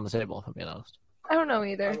stuff's on the table, if I'm being honest. I don't know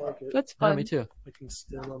either. That's Yeah, fun. me too. I can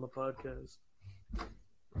stand on the podcast.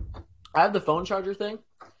 I have the phone charger thing,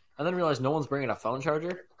 and then realized no one's bringing a phone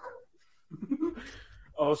charger.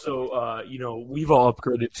 Also, we've all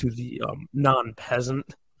upgraded to the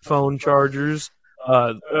non-peasant phone chargers.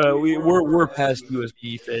 We're past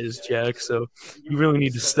USB phase, Jack. So you really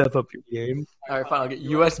need to step up your game. All right, fine. I'll get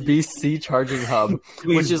USB-C charging hub,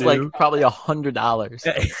 Please which is do. like probably $100.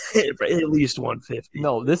 At least 150.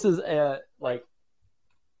 No, this is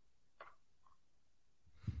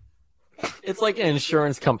it's like an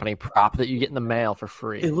insurance company prop that you get in the mail for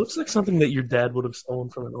free. It looks like something that your dad would have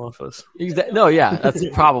stolen from an office. No, yeah, that's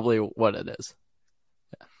probably what it is.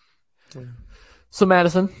 Yeah. So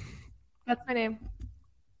Madison, That's my name.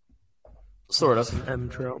 sort of. M.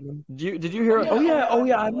 Trautman. Did you hear it? Oh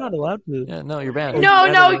yeah. I'm not allowed to. Yeah, no, you're banned. No,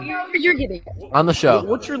 you're getting it. On the show.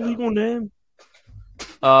 What's your legal name?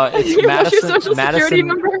 It's What's your social security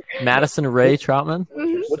number? Madison Ray Trautman.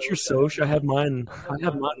 What's your social? I have mine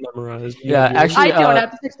memorized. Yeah, actually, I don't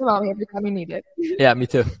have to text my mom every time you need it. Yeah, me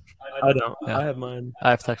too. I don't. Yeah. I have mine.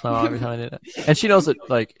 I have to text my mom every time I need it, and she knows it.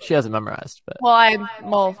 Like she has it memorized. But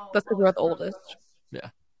That's because we're the oldest.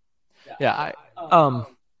 yeah,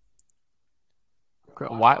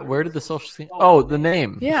 where did the social security? Oh, the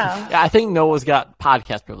name. Yeah. I think Noah's got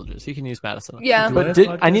podcast privileges. He can use Madison. Yeah. But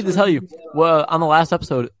I need to tell you, well, on the last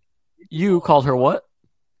episode, you called her what?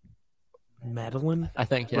 Madeline? I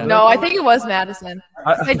think, yeah. No, I think it was Madison.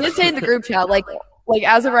 I did say in the group chat, like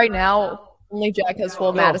as of right now, only Jack has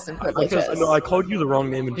full Madison privileges. I called you the wrong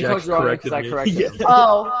name and You Jack called you the wrong name corrected 'cause I me. corrected you. Yeah.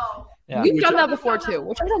 Oh. Yeah. You've done that before too,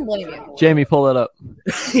 which I don't blame you. Jamie, pull it up.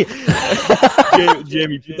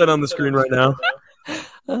 Jamie, put that on the screen right now.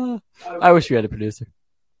 I wish we had a producer.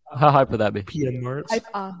 How hype would that be? PM Marts.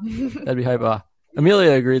 That'd be hype.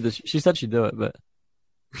 Amelia agreed that she said she'd do it, but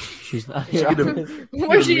she's not here.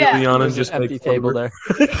 Where's she at? Emiliana There's just an empty make fun of table her.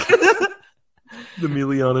 there. The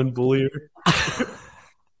Emiliana and bully her.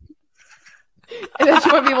 And then she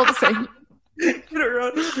won't be able to say. Get her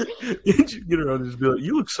on. Get her on and just be like,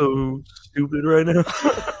 you look so stupid right now.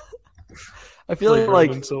 I feel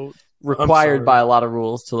like insult. required by a lot of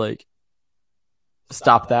rules to like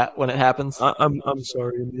stop that when it happens. I'm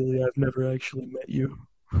sorry, Amelia. I've never actually met you.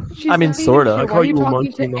 I mean, sorta. I call you a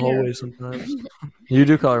monkey in the hallway sometimes. You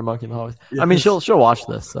do call her a monkey in the hallway. I mean, she'll watch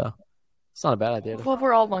this, so it's not a bad idea. Well,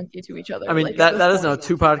 we're all monkey to each other. I mean, like, that is no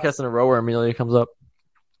 2 podcasts in a row where Amelia comes up.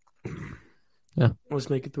 Yeah, Let's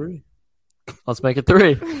make it 3. let's make it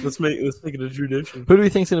 3. Let's make it a tradition. Who do we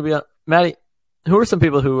think's gonna be on? Maddie, who are some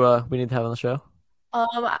people who we need to have on the show?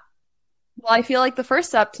 Well, I feel like the first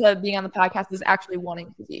step to being on the podcast is actually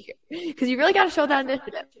wanting to be here, because you really got to show that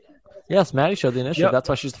initiative. Yes, Maddie showed the initiative. Yep. That's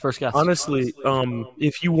why she's the first guest. Honestly,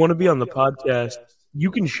 if you want to be on the podcast, you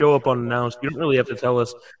can show up unannounced. You don't really have to tell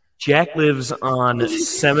us. Jack lives on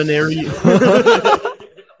Seminary.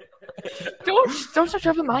 Don't start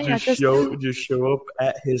dropping my address. Just show up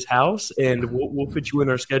at his house, and we'll fit you in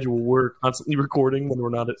our schedule. We're constantly recording when we're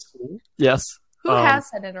not at school. Yes. Who has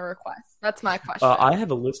sent in a request? That's my question. I have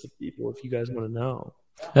a list of people if you guys want to know.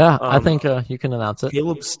 Yeah, I think you can announce it.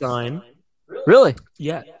 Caleb Stein. Really?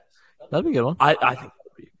 Yeah, That'd be a good one. I think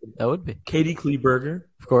That would be. Katie Kleberger.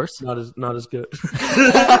 Of course. Not as good.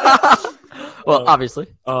 Well, obviously.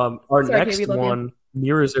 Our Sorry, next Katie, love you. one,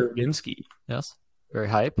 Mira Zeraginsky. Yes. Very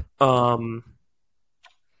hype. I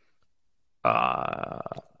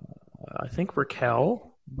think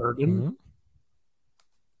Raquel Bergen.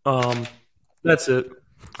 That's it.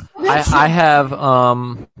 I have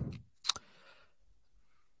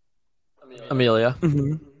Amelia,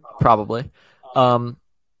 probably.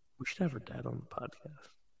 We should have her dad on the podcast.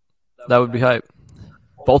 That would be hype.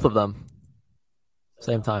 Both of them.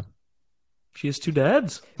 Same time. She has 2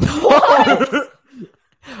 dads.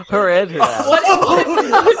 Her and her dad. I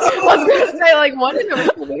was going to say, like, what in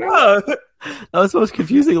the That was the most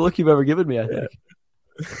confusing look you've ever given me, I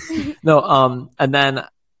think. No, and then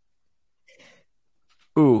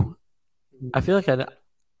Ooh, I feel like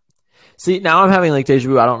see. Now I'm having like deja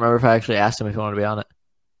vu. I don't remember if I actually asked him if he wanted to be on it.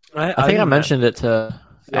 I think I mentioned it to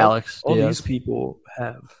Alex. All these people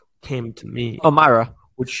came to me. Oh, Myra.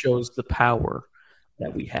 Which shows the power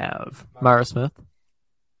that we have. Myra Smith.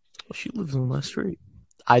 Well, she lives on my street.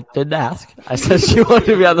 I didn't ask. I said she wanted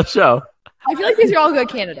to be on the show. I feel like these are all good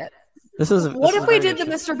candidates. What if we did the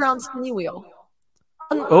Mr. Brown spinny wheel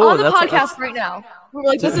on the that's podcast right now? We're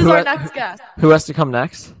like, this is our next guest. Who has to come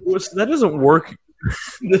next? That doesn't work.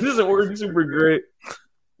 That doesn't work super great.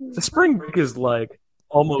 The spring break is like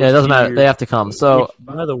almost. Yeah, it doesn't matter. They have to come. So,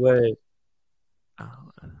 by the way,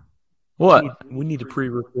 what? We need to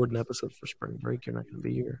pre-record an episode for spring break. You're not going to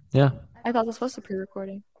be here. Yeah. I thought this was the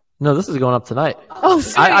pre-recording. No, this is going up tonight. Oh,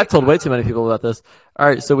 sorry. I've told way too many people about this. All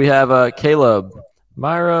right, so we have Caleb,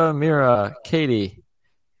 Myra, Mira, Katie,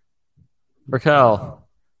 Raquel,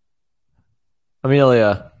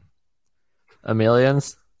 Amelia, and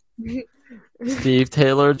Steve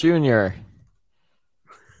Taylor Jr.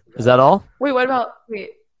 Is that all? Wait, what about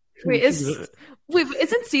isn't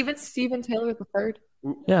Steven Taylor the third?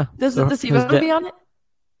 Yeah. Does Steven want to be on it?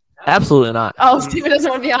 Absolutely not. Oh, Steven doesn't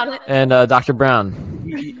want to be on it. And Dr. Brown.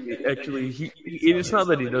 It's not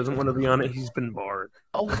that he doesn't want to be on it. He's been barred.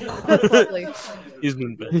 Oh, that's lovely. He's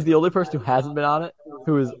been banned. He's the only person who hasn't been on it,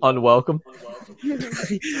 who is unwelcome. No.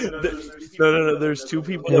 There's two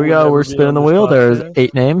people. Here we go. We're spinning the wheel. There's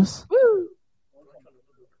 8 names. Woo.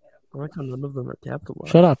 I like how none of them are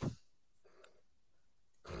capitalized. Shut up.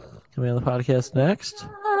 Coming on the podcast next.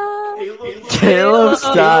 Caleb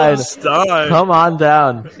Stein. Come on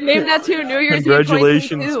down. Name that too. New Year's Eve.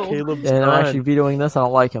 Congratulations, Caleb Stein. And I'm actually vetoing this. I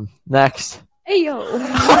don't like him. Next. Hey, yo.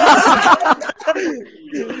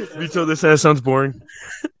 Vito, this sounds boring.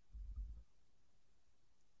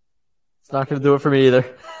 It's not going to do it for me either.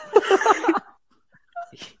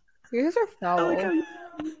 You guys are foul.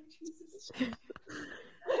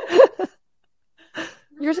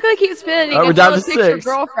 You're just going to keep spinning We're down to your 6.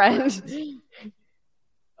 girlfriend.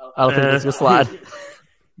 I don't think it's going to slide.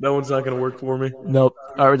 That one's not going to work for me. Nope.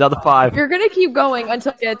 All right, we're down to 5. You're going to keep going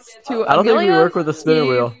until it gets to I don't think we Amelia, work with a spinner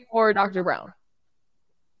wheel. Or Dr. Brown.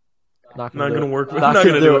 Not going to work. Not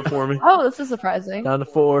going to do it it for me. Oh, this is surprising. Down to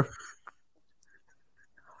 4.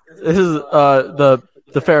 This is the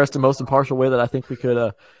fairest and most impartial way that I think we could.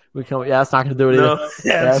 Yeah, it's not going to do it either.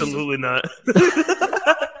 No, absolutely not.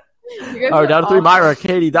 All right, down to 3. Myra,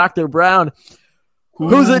 Katie, Dr. Brown.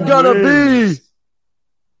 Who's it gonna be?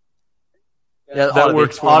 Yeah, that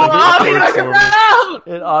works for me. Dr. Brown.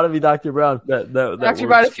 It ought to be Dr. Brown. That Dr.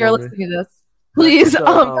 Brown, if you're listening to this, please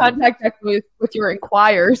contact us with your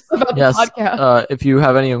inquires about the podcast. If you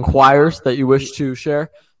have any inquires that you wish to share.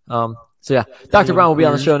 So yeah, Dr. Brown will be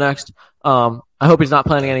on the show next. I hope he's not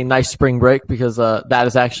planning any nice spring break because that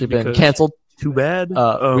has actually been canceled. Too bad.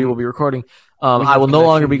 We will be recording. I will no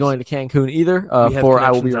longer be going to Cancun either. For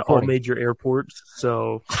I will be recording all major airports.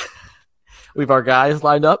 So we have our guys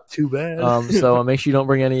lined up. Too bad. So make sure you don't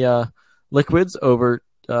bring any liquids over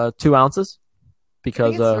 2 ounces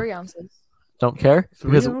because 3 ounces. Don't care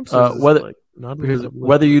because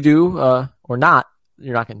whether you do or not,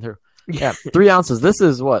 you're not getting through. Yeah, 3 ounces. This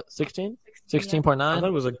is what 16, 16.9. I thought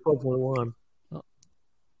it was like 12.1. Oh,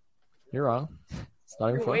 you're wrong. It's not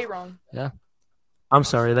even close. Way wrong. Yeah. I'm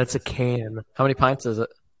sorry, that's a can. How many pints is it?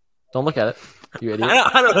 Don't look at it, you idiot.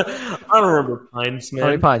 I don't remember pints, man. How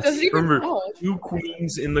many pints? I remember 2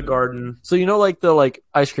 queens in the garden. So you know, like the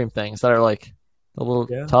ice cream things that are like the little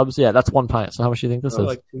tubs. Yeah, that's 1 pint. So how much do you think this is?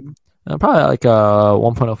 Like 2. Probably like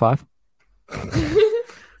 1.05.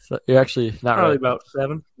 So you're actually not probably right. About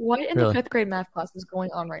 7. What in the 5th grade math class is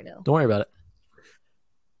going on right now? Don't worry about it.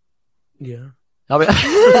 Yeah. I'll be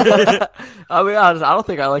honest. I don't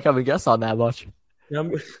think I like having guests on that much. Yeah, I'm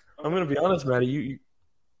going to be honest, Maddie. You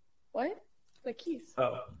what? The keys.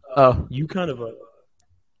 Oh. You kind of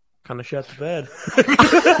shut the bed.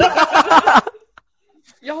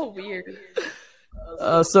 Y'all weird.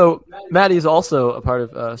 So Maddie is also a part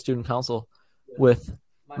of student council with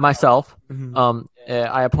myself. Mm-hmm.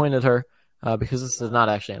 I appointed her because this is not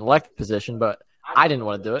actually an elected position, but I didn't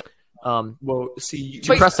want to do it. Well, see,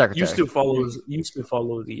 press secretary used to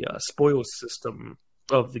follow the spoils system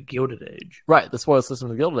of the Gilded Age. Right, the spoils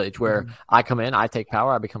system of the Gilded Age, where I come in, I take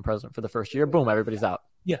power, I become president for the first year, boom, everybody's out.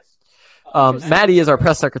 Yes. Maddie is our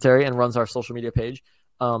press secretary and runs our social media page.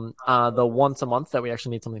 The once a month that we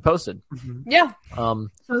actually need something posted. Mm-hmm. Yeah.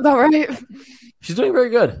 Sounds about right. She's doing very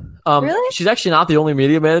good. Really? She's actually not the only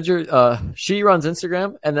media manager. She runs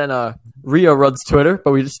Instagram, and then Ria runs Twitter,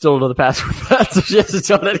 but we just still don't know the password for that, so she hasn't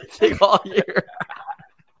done anything all year.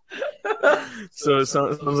 So it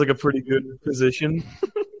sounds like a pretty good position.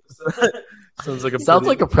 Sounds like a Sounds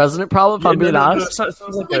like a president problem, if I'm being honest. It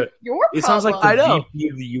sounds like Like your it sounds like the I know.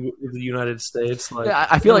 VP of the United States. Like, Yeah,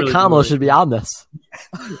 I feel like really Kamala good. should be on this.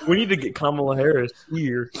 We need to get Kamala Harris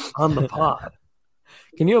here on the pod.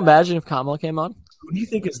 Can you imagine if Kamala came on? Who do you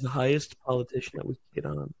think is the highest politician that we could get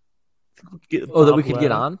on? That we could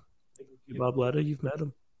get on? Bob Latta, you've met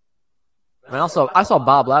him. I mean, also, I saw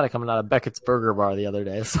Bob Latta coming out of Beckett's Burger Bar the other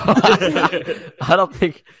day, so I don't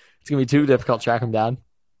think it's going to be too difficult to track him down.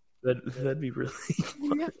 That'd be really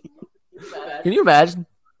funny. Can you imagine?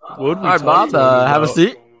 What would we All right, talk Bob, to him have a about?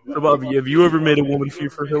 seat. So, Bob, have you ever made a woman fear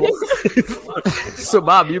for her life? So,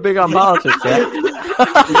 Bob, you big on politics, yeah?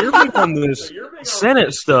 You're big on this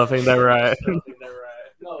Senate stuff, ain't that right?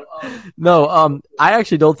 No, I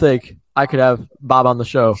actually don't think I could have Bob on the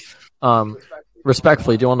show.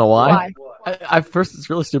 Respectfully, do you want to know why? I first, it's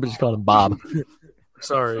really stupid just calling him Bob.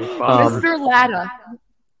 Sorry, Bob. Mr. Latta.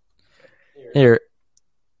 Here,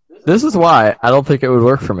 this is why I don't think it would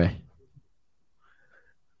work for me.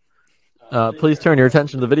 Please turn your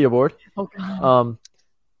attention to the video board. Oh, God.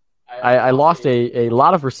 I lost a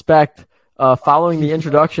lot of respect following the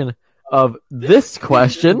introduction of this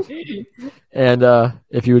question. And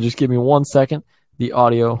if you would just give me 1 second, the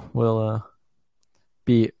audio will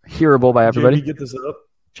be hearable by everybody. Jamie, get this up.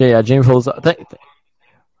 Yeah, Jamie pulls up.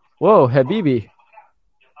 Whoa, Habibi.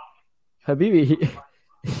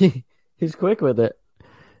 He's quick with it.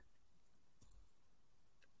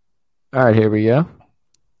 All right, here we go.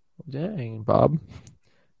 Dang, Bob.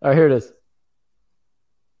 All right, here it is.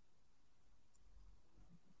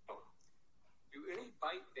 Do any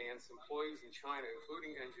ByteDance employees in China,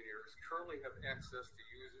 including engineers, currently have access to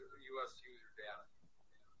U.S. user data?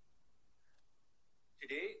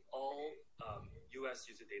 Today, all U.S.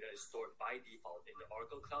 user data is stored by default in the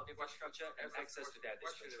Oracle Cloud infrastructure, and access to that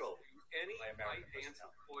is controlled. Any by American ByteDance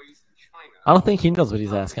personnel. employees in China I don't think he knows what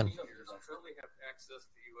he's asking. currently have access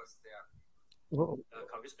to U.S. data?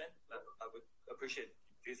 Congressman, I would appreciate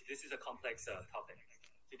this. This is a complex topic.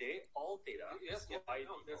 Today, all data Yes, is by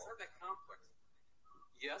no, that's default. not that complex.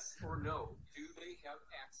 Yes or no? Do they have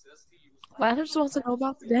access to use? Latta just wants to know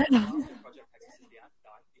about the data. Project access is the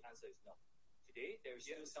answer is no. Today, there is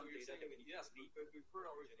still some data that we need Yes, to leave. but we've heard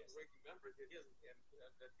already. Remember that he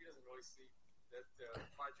doesn't really see that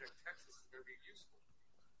Project Texas is going to be useful.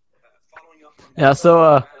 Following up on Yeah,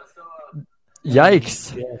 so,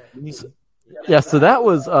 yikes. Yeah, so that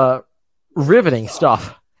was riveting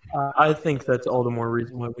stuff. I think that's all the more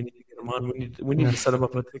reason why we need to get him on. We need to set him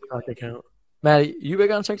up a TikTok account. Maddie, you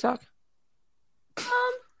big on TikTok?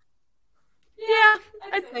 Yeah,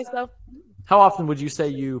 I'd say so. How often would you say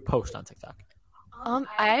you post on TikTok?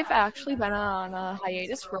 I've actually been on a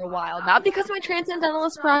hiatus for a while, not because of my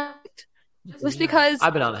transcendentalist project, just because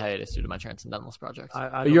I've been on a hiatus due to my transcendentalist project.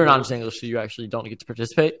 I But you're don't not in English, so you actually don't get to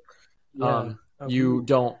participate. Yeah. You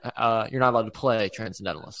don't. You're not allowed to play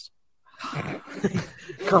transcendentalist.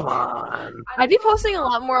 Come on. I'd be posting a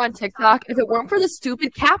lot more on TikTok if it weren't for the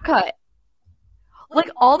stupid CapCut. Like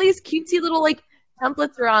all these cutesy little like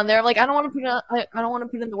templates are on there. Like I don't want to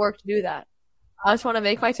put in the work to do that. I just want to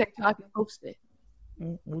make my TikTok and post it.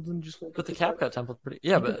 Well, then just But the CapCut template's pretty.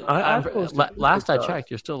 Yeah, but I've posted last I TikTok. checked,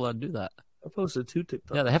 you're still allowed to do that. I posted 2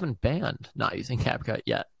 TikToks. Yeah, they haven't banned not using CapCut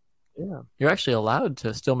yet. Yeah. You're actually allowed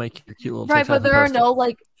to still make your cute little Right, TikTok but and there are post it. no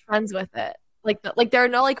like trends with it. Like there are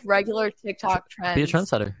no like regular TikTok trends. Be a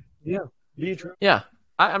trendsetter. Be a tr- Yeah,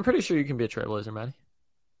 I'm pretty sure you can be a trailblazer, Maddie.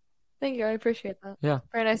 Thank you, I appreciate that. Yeah.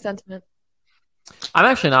 Very nice sentiment. I'm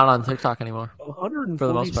actually not on TikTok anymore. For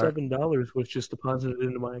the most part. $147 was just deposited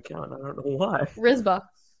into my account. I don't know why. Rizba.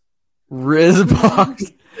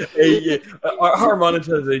 Rizbox. Hey, yeah. Our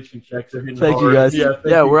monetization checks are hitting Thank you hard. guys. Yeah, thank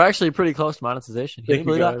you. We're actually pretty close to monetization. Can Thank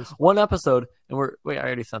you you, believe guys. that? One episode, and wait, I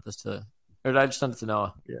already sent this to, or did I just send it to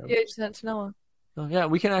Noah? Yeah, just sent to Noah. So, yeah,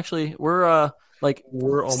 we can actually. We're like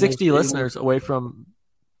We're almost 60 able- listeners away from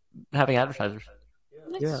having advertisers.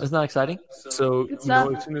 Yeah. Isn't that exciting? So It's you know,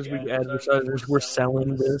 not- as soon as we get advertisers, we're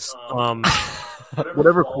selling this.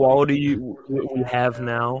 Whatever quality we have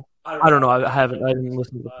now. I don't know. I didn't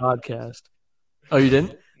listen to the podcast. Oh, you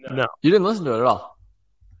didn't? No, You didn't listen to it at all.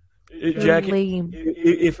 Jack. Lame.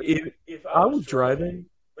 If I was driving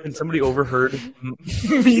and somebody overheard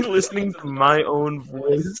me listening to my own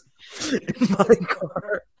voice in my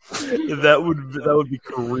car, that would be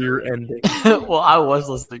career ending. Well, I was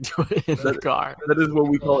listening to it in the car. That is what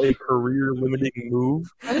we call a career limiting move.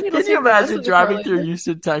 Can you imagine driving through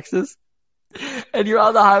Houston, Texas, and you're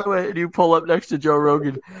on the highway and you pull up next to Joe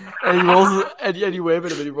Rogan, and he rolls and you wave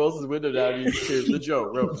at him and he rolls his window down and you hear the Joe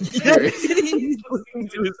Rogan Experience. He's listening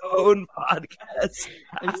to his own podcast.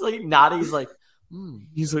 And he's like nodding. He's like,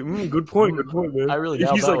 He's like, good point, man. I really He's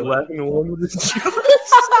doubt that like one. laughing along with his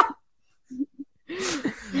jokes.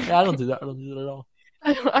 Yeah, I don't do that. I don't do that at all.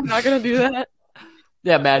 I'm not gonna do that.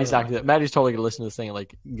 Yeah, Maddie's not gonna do that. Maddie's totally gonna listen to this thing and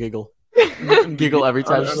like giggle. Giggle every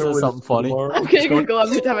time she says something funny. I'm gonna Google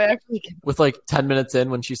every time I actually. With like 10 minutes in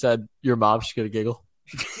when she said your mom, she's gonna giggle.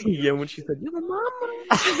 Yeah, when she said, "You're my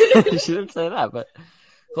mama." She didn't say that, but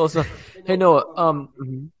close enough. Hey Noah,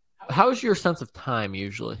 how's your sense of time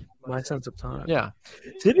usually? My sense of time. Yeah.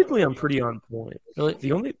 Typically, I'm pretty on point. Really?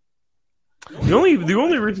 The only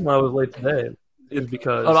reason I was late today is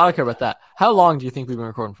because Oh, I don't care about that. How long do you think we've been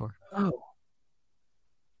recording for?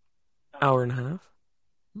 Hour and a half.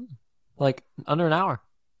 Like under an hour.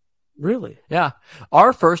 Really? Yeah.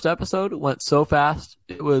 Our first episode went so fast.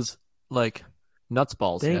 It was like nuts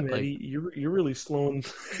balls. Dang, yeah, Maddie, like, you're really slowing.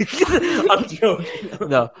 I'm joking.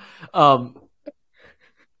 No. But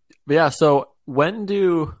yeah, so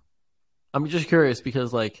I'm just curious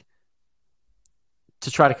because like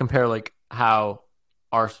to try to compare like how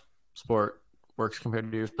our sport works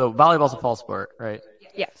compared to yours. So volleyball's a fall sport, right?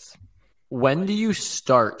 Yes. When do you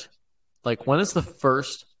start? Like when is the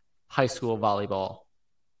first high school volleyball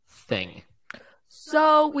thing?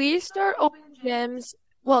 So we start open gyms.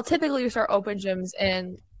 Well, typically we start open gyms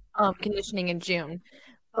in conditioning in June,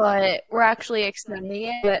 but we're actually extending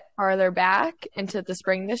it a bit farther back into the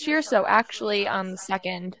spring this year. So actually on the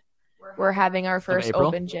 2nd, we're having our first April?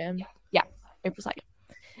 open gym. Yeah, April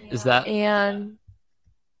 2nd. Is that And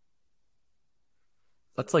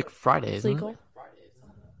that's like Friday, it's isn't legal. it?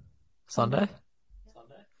 Sunday?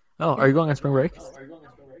 Oh, are you going on spring break?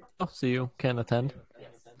 Oh, so you can attend?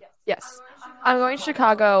 Yes. I'm going to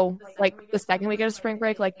Chicago like the second week of spring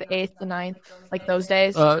break, like the 8th, the 9th, like those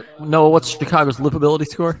days. Noah, what's Chicago's livability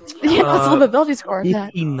score? Yeah, what's the livability score of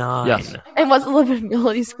that? 59. Yes. And what's the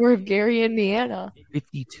livability score of Gary, Indiana?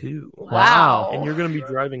 52. Wow. And you're going to be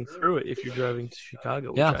driving through it if you're driving to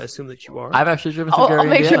Chicago, which Yeah. I assume that you are. I've actually driven through I'll Gary,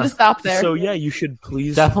 make sure Indiana. to stop there. So yeah, you should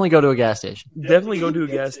please Definitely go to a gas station definitely go to a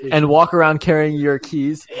gas station and walk around carrying your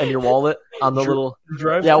keys and your wallet on the little.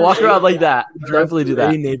 drive. Yeah, walk around like that. drive Definitely do through a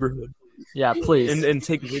that. neighborhood Yeah, please. and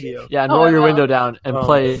take video. Yeah, and Oh, roll I your will. window down and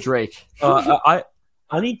play Drake.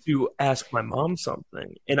 I need to ask my mom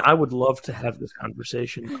something, and I would love to have this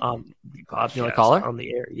conversation on the podcast. You wanna call her? On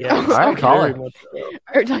the air? Yeah, All right, call very her. much so.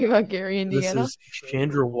 Are you talking about Gary, This Indiana? is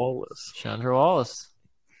Chandra Wallace. Chandra Wallace.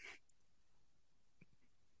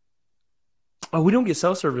 Oh, we don't get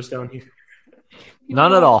cell service down here.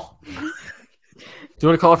 None at all. Do you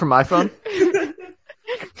want to call her from my phone?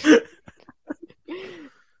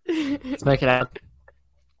 Let's make it happen.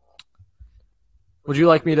 Would you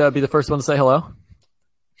like me to be the first one to say hello?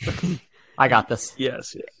 I got this.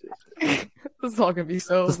 Yes. This is all gonna be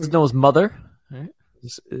so. This is Noah's mother. All right.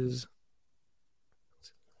 This is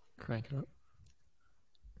Crank it up.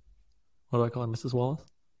 What do I call her? Mrs. Wallace?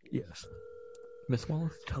 yes. Miss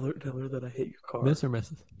Wallace? Tell her that I hit your car. Miss or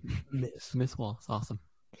Mrs.? Miss. Miss Wallace. Awesome.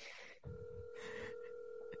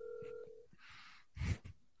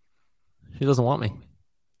 She doesn't want me.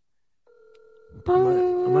 I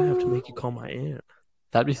might have to make you call my aunt.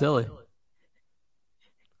 That'd be silly.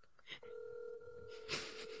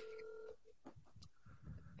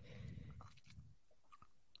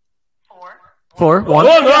 Four. One.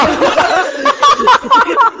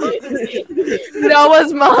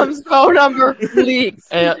 Noah's mom's phone number leaks.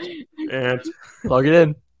 Aunt. Aunt. Plug it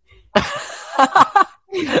in. That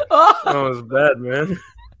was bad, man.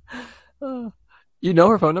 You know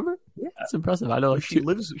her phone number? Yeah. That's impressive. I know like She two.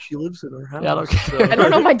 lives in her house. Yeah, I don't care. I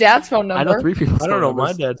don't know my dad's phone number. I know three people. I don't know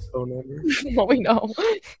my dad's phone number. Well, we know.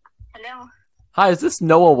 Hello. Hi, is this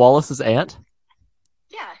Noah Wallace's aunt?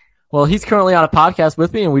 Yeah. Well, he's currently on a podcast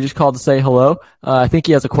with me, and we just called to say hello. I think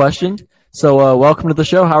he has a question. So, welcome to the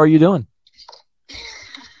show. How are you doing?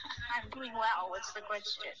 I'm doing well. What's the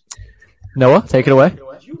question? Noah, take it away.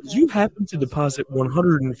 Did you happen to deposit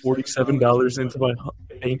 $147 into my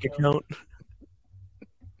bank account?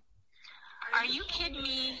 Are you kidding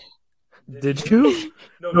me? Did you?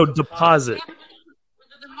 No, deposit. The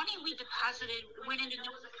money we deposited went into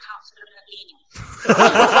Noah's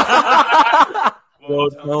account. Well,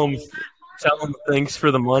 tell him thanks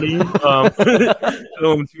for the money. Tell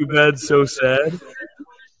him too bad, so sad.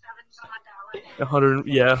 $100,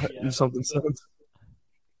 yeah, and something cents.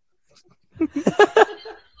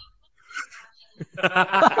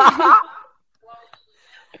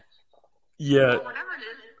 Yeah. Whatever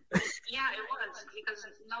it is. Yeah, it was because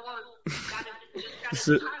Noah got it, just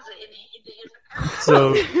got So- a deposit into his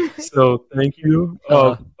account. So thank you.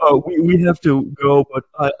 We have to go, but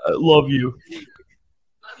I love you.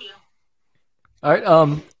 Love you. All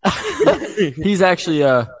right. He's actually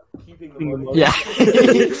Yeah.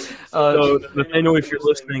 So Nathaniel, if you're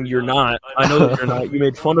listening, you're not. I know that you're not. You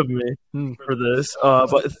made fun of me for this.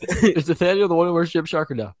 But Is Nathaniel the one who wears Jib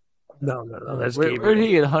Shark or no? no, that's Where Gabriel. did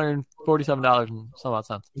he get $147 and some odd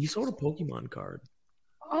cents? He sold a Pokemon card.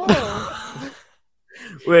 Oh.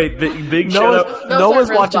 Wait, big shout out. Noah's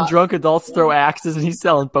Riz watching bot. drunk adults throw axes and he's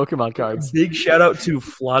selling Pokemon cards. Big shout out to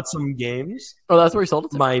Flotsam Games. Oh, that's where he sold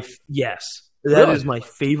it to? Yes, that Really? is my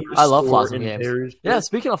favorite. I love store Flotsam in Games. Perrysburg. Yeah,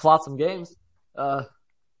 speaking of Flotsam Games, the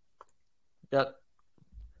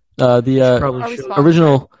Probably Are we should. sponsored?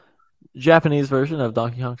 original Japanese version of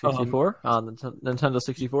Donkey Kong 64 on the Nintendo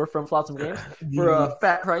 64 from Flotsam Games for a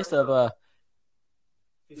fat price of $15.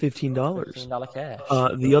 $15 cash.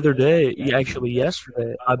 The other day,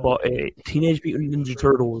 yesterday, I bought a Teenage Mutant Ninja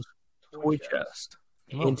Turtles toy chest,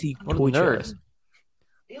 antique what a toy nerd. chest.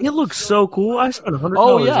 It looks so cool. I spent $100.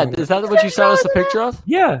 Oh yeah, on it. is that what you sent us a picture of?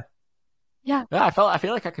 Yeah. Yeah, I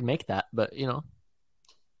feel like I could make that, but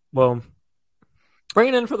Well, bring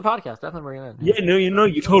it in for the podcast. Definitely bring it in. yeah. No,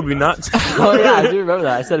 you told me not to. Oh yeah, I do remember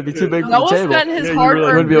that. I said it'd be too big for the Noah table. spent his Yeah, you hard really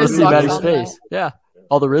I wouldn't be able to see bucks Maddie's on that. face. Yeah,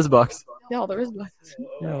 all the Riz bucks. Yeah, all the Riz bucks.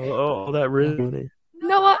 Yeah, all that really.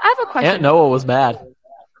 Noah, I have a question. Aunt Noah was mad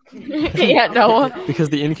Yeah, Noah. because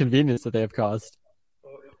the inconvenience that they have caused.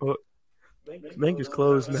 Bank is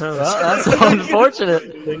closed now. Well, that's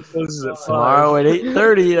unfortunate. Bank closes at 5. Tomorrow at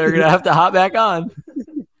 8:30, they're gonna have to hop back on.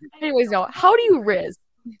 Anyways, Noah, how do you Riz?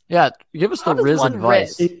 Yeah, give us the How does Riz one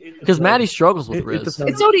advice Riz? because Maddie struggles with Riz. depends.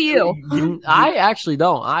 And so do you. I actually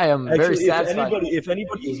don't. I am very Actually, satisfied. if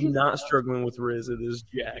anybody is not struggling with Riz, it is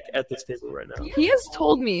Jack at this table right now. He has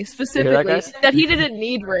told me specifically guys? that he didn't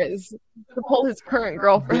need Riz to pull his current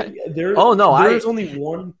girlfriend. Oh, no, There's only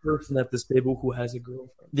one person at this table who has a girlfriend.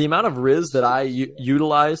 The amount of Riz that I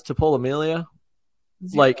utilize to pull Amelia,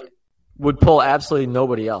 would pull absolutely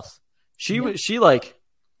nobody else. She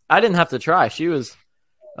I didn't have to try.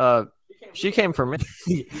 She came for me.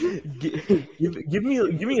 Give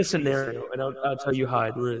me a scenario, and I'll tell you how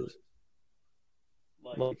I'd Riz.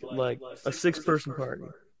 Like a 6-person party.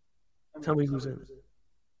 Tell me who's in it.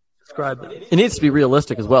 Describe it. It needs to be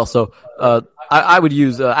realistic as well. So I would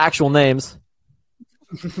use actual names.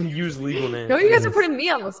 Use legal names. No, you guys are putting me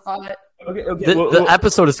on the spot. Okay. The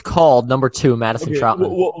episode is called Number 2, Madison Troutman.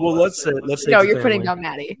 Well, let's say. No, it's a you're putting family. down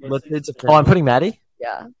Maddie. Let's say it's a Oh, I'm putting Maddie?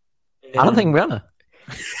 Yeah. I don't think I'm gonna.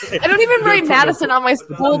 I don't even write Madison on my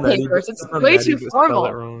school papers. It's way too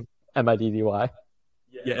formal. M-I-D-D-Y.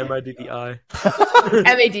 Yeah, M-I-D-D-I.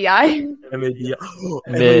 M-A-D-I. M-A-D-I.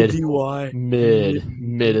 Mid. M-A-D-Y.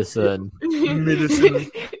 Medicine.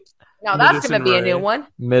 Medicine. Now that's going to be a new Ray. one.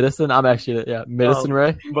 Medicine. I'm actually, Medicine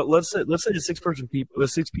Ray. But let's say a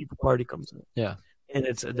 6-people party comes in. Yeah. And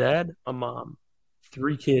it's a dad, a mom,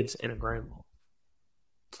 3 kids, and a grandma.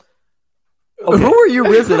 Who are you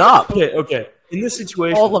rizzing up? Okay. In this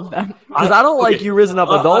situation, All of them. Because I don't like Okay. you rizzing up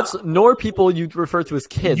adults, nor people you refer to as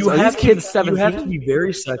kids. you Are have these kids to, 17? You have to be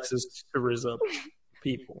very sexist to rizz up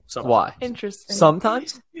people. Sometimes. Why? Interesting.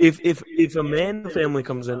 Sometimes? If a man in the family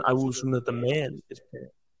comes in, I will assume that the man is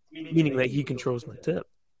paying, meaning that he controls my tip.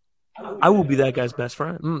 I will be that guy's best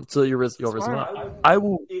friend. So you'll rizz them up. I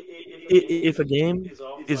will. If a game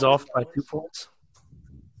is off by 2 points,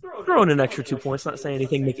 throw in an extra 2 points. Not saying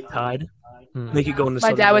anything. Make it tied. Make it go into.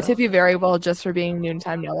 My dad would tip you very well just for being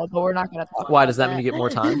noontime yellow, but we're not going to talk Why? about Does that mean you get more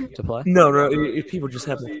time to play? No. If people just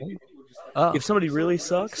have fun. Oh. If somebody really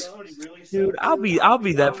sucks, dude, I'll be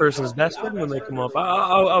that person's best friend when they come up.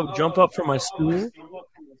 I'll jump up from my stool,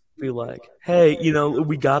 be like, "Hey,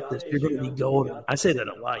 we got this. You're gonna be golden." I say that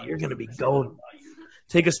a lot. You're gonna be golden.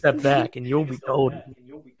 Take a step back, and you'll be golden.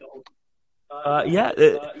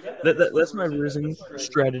 That's my rizzing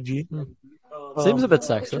strategy. Seems a bit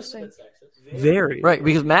sexist. Very Right,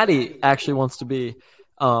 because Maddie actually wants to be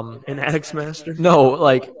an axe master. no,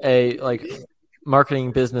 like a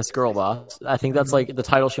marketing business girl boss. I think that's like the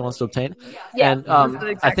title she wants to obtain. Yeah, And that's the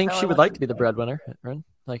exact I think title she I would want. like to be the breadwinner, right?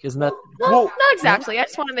 Like, isn't that Well, not exactly. I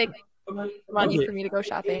just want to make money Okay. for me to go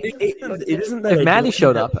shopping. It isn't that if I Maddie don't-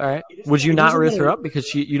 showed up, all right, would you not isn't riz that- her up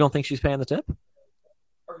because you don't think she's paying the tip?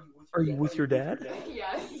 Are you with your dad?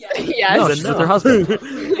 Yes. No, she's with her husband.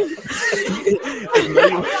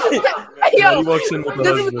 Yo, Maddie walks in with the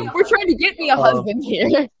husband. we're trying to get me a husband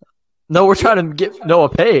here. No, we're trying to get Noah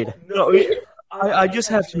paid. No, I just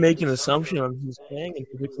have to make an assumption on who's paying, and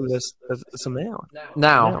particularly that's a male.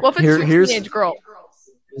 Now, Well, if it's two here's teenage girls.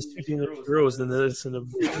 There's 2 teenage girls, then it's in a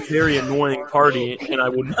very annoying party, and I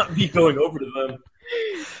would not be going over to them.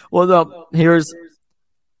 well, no, here's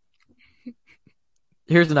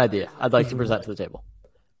an idea I'd like to present to the table.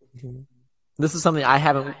 This is something I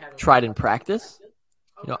haven't tried in practice.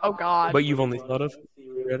 Oh God. But you've only thought of?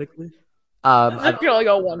 theoretically. I feel like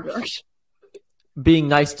One Direction. Being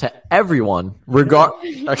nice to everyone,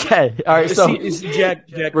 Okay, all right. So, Jack,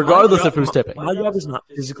 regardless of who's tipping, my job is not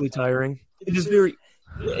physically tiring. It is very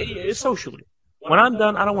socially. When I'm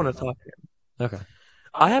done, I don't want to talk to him. okay,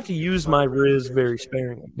 I have to use my Riz very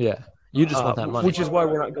sparingly. yeah, you just want that money, which is why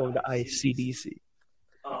we're not going to ICDC.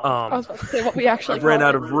 I was about to say what we actually I've ran call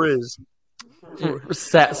out it. of Riz.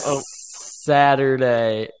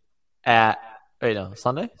 Saturday at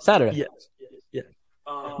Sunday, Saturday. Yes. Yeah.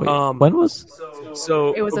 Wait, when was?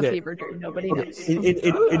 So It was okay. a fever dream. Nobody knows.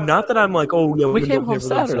 It not that I'm like, oh yeah, We women came don't pay home for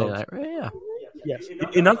Saturday themselves. night, right? Yeah. Yes.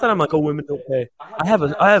 And not that I'm like, oh, women don't pay. I have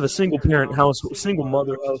a single parent household, single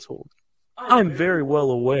mother household. I'm very well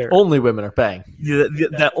aware Only women are paying,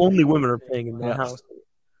 that only women are paying in that Yes. house.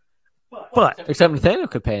 But except Nathaniel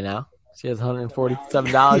could pay now. She has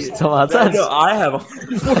 $147 and some odd cents. no, I have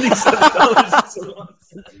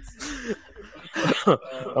 $147.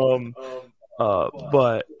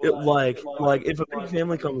 But if a big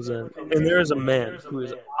family comes in and there is a man who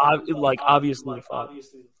is obviously the father,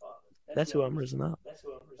 that's who I'm rising up.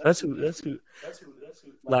 That's who.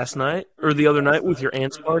 Last night or the other night with your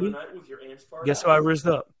aunt's party, guess who I rizzed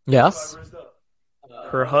up? Yes.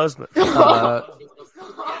 Her husband.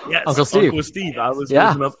 Yes, Uncle Steve. Uncle Steve. I was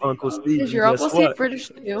Yeah. rizzing up Uncle Steve. Is your and guess Uncle Steve what? British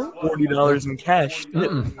too? $40 in cash.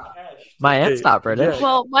 My aunt's not British. Yeah.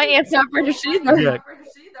 Well, my aunt's not British either. Jack.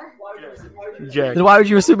 Then why would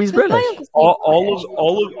you assume he's British? All of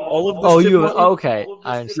the Oh, you money, okay?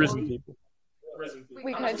 I understand. prison people.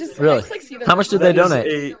 Wait, can I just Really? see the How much did they That is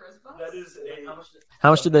donate? a- How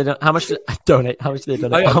much did they donate? How much did they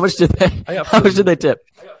donate? I got- How much did they? I got How much did they tip?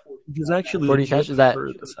 It was actually 40 cash, is that-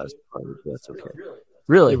 for the size of the party, but that's okay.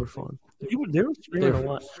 Really? They were fun. They were screaming a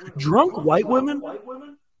lot. Drunk white women,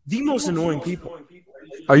 the most annoying people.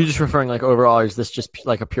 Are you just referring like overall, or is this just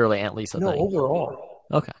like a purely Aunt Lisa No, thing? overall.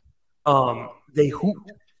 Okay. They hoot.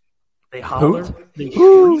 They holler. Hoot? They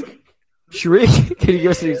Shriek? shriek. Can you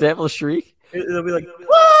give us an example of shriek? They'll be like,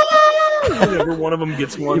 whenever one of them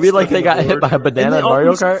gets one. You mean like they stuck got in the hit by a board. banana And they in Mario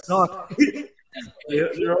always Kart? suck.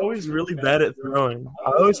 They're always really bad at throwing.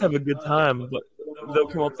 I always have a good time, but they'll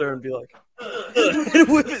come up there and be like, and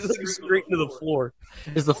whip it like straight into the floor.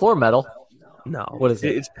 Is the floor metal? No, What is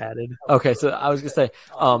it? It's padded. Okay, so I was gonna say,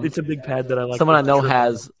 It's a big pad that I like. someone I to know trip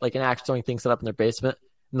has like an axe throwing thing set up in their basement,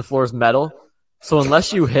 and the floor is metal. So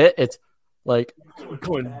unless you hit, it's like on,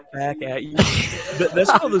 going back at you. That's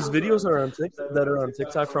how those videos are on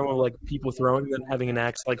TikTok from like people throwing and then having an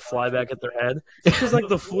axe like fly back at their head. Because like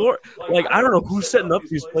the floor, like I don't know who's setting up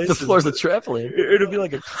these the places. floor's a trampoline. It'll be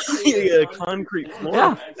like a concrete floor.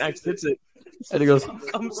 Yeah. Axe hits it, And it goes,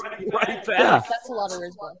 comes right back. yeah. That's a lot of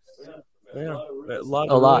Riz. Yeah, a lot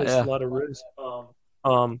yeah. a lot of riz.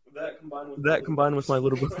 That combined with my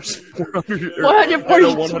little brother's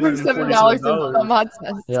 $147 and some odd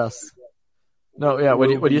cents. Yes. No, yeah.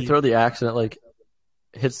 When you throw the axe and it like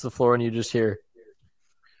hits the floor and you just hear.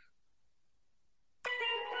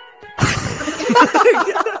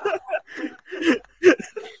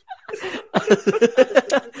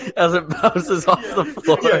 As it bounces off the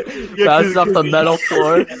floor, bounces off the metal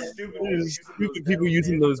floor. Stupid people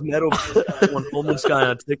using those metal. One homeless guy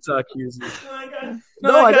on TikTok uses.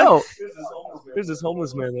 No, I know. There's this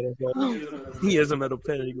homeless man that I thought he has a metal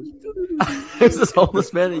pen. And he goes, There's this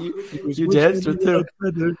homeless man that you danced with too.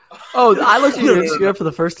 Oh, I looked at your Instagram for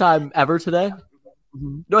the first time ever today.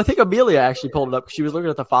 No, I think Amelia actually pulled it up. She was looking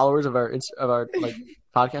at the followers of our like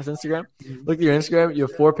podcast Instagram. Look at your Instagram. You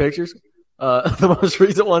have 4 pictures. The most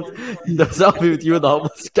recent one, the selfie with you and the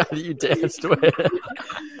homeless guy that you danced with.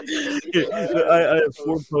 I have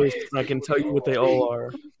 4 posts. And I can tell you what they all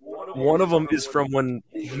are. One of them is from when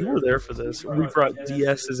you were there for this. We brought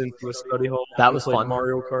DSs into a study hall. That was We played fun.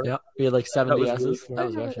 Mario Kart. Yep, we had like 7 That was DSs. really fun. That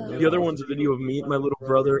was actually really The other fun. one's a video of me and my little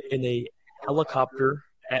brother in a helicopter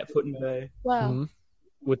at Putin Bay Wow. Mhm.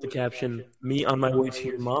 with the caption, "Me on my way to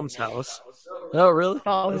your mom's house." Oh, really?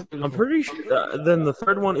 Oh, I'm pretty sure. Then the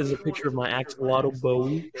third one is a picture of my axolotl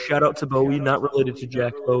Bowie. Shout out to Bowie, not related to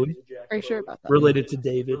Jack Bowie, are you sure about that? related to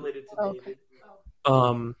David. Oh, okay.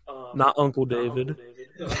 Not Uncle David.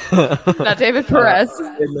 Not David Perez.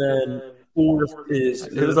 And then fourth is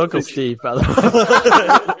It was Uncle Steve, by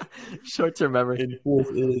the way. Short-term memory. And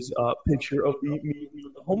fourth is a picture of me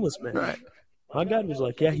with the homeless man. Right. My dad was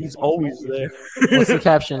like, "Yeah, he's always there." What's the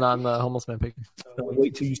caption on the homeless man picture?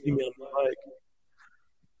 Wait till you see me on the bike.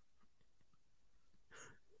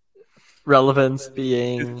 Relevance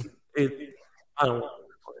being I don't know.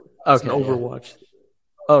 It's okay. an Yeah. Overwatch.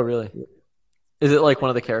 Oh, really? Is it like one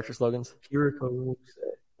of the character slogans? Kiriko will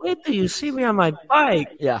say, "Wait till you see me on my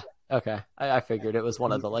bike." Yeah. Okay. I figured it was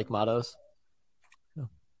one of the like mottos.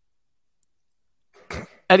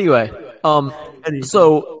 Anyway,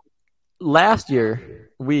 so last year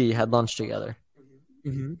we had lunch together.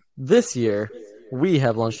 Mm-hmm. This year we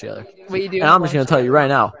have lunch together. We do. And I'm just going to tell you right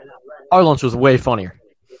now, our lunch was way funnier.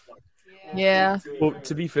 Yeah. Well,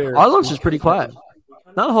 to be fair, Our lunch is pretty quiet.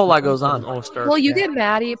 Not a whole lot goes on. All-star. Well, you get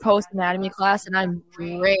Maddie post anatomy class, and I'm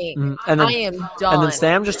great. And then, I am done. And then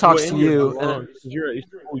Sam just talks to you. And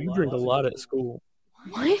You drink a lot at school.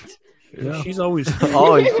 What? Yeah. She's always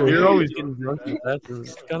You're always getting drunk in the bathroom.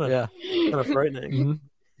 It's kind of frightening. Mm-hmm.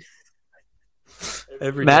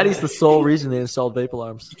 Every Maddie's day. the sole reason they installed vape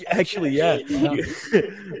alarms. Actually, yeah.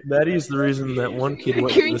 Maddie's the reason that one kid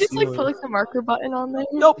went Can to we the just ceiling. put like the marker button on there?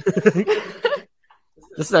 Nope.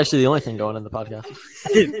 This is actually the only thing going in the podcast.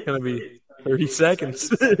 It's gonna be 30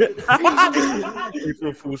 seconds.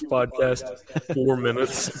 April Fool's podcast, 4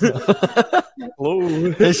 minutes. Hello.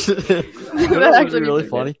 That That actually actually be really be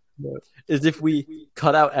funny. Is if we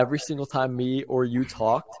cut out every single time me or you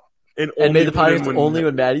talked And made the only podcast only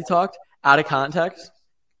when Maddie talked out of context.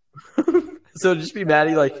 So it'd just be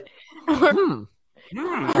Maddie like, Not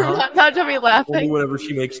to be only laughing. whenever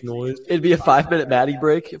she makes noise. it'd be a 5-minute Maddie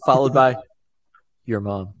break followed by your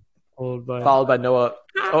mom, followed by Noah.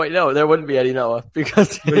 Oh wait, no, there wouldn't be any Noah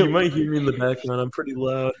because But you might hear me in the background. I'm pretty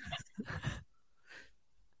loud.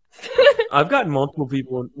 I've gotten multiple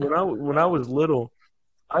people when I was little.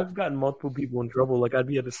 I've gotten multiple people in trouble. Like I'd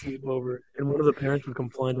be at a sleepover, and one of the parents would come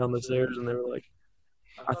flying down the stairs, and they were like,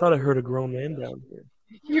 "I thought I heard a grown man down here."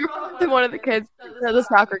 You're probably one of the kids at the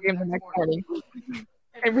soccer game the next morning.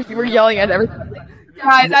 And we were yelling at everyone.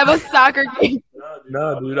 Guys, I have a soccer game.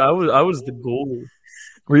 Nah, dude, I was the goalie.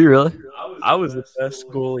 Were you really? I was the best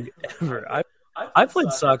goalie ever. I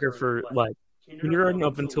played soccer for like kindergarten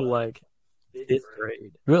up until like 5th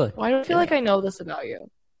grade. Really? Why do I feel like I know this about you?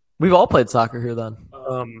 We've all played soccer here then.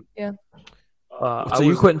 Yeah. So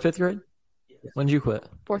you quit in 5th grade? When did you quit?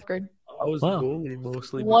 4th grade. I was Wow. the goalie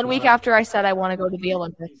mostly. 1 week after I said I want to go to the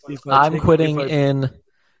Olympics. I'm quitting in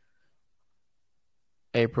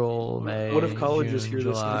April, May, What if colleges June, hear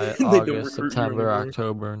this July, and they don't August, recruit you September, anymore?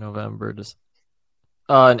 October, November,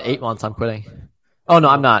 in 8 months I'm quitting. Oh no,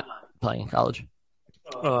 I'm not playing in college.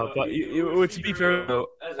 But to be fair, though,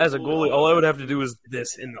 as a goalie, all I would have to do is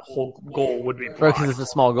this, and the whole goal would be Right, blocked. because it's a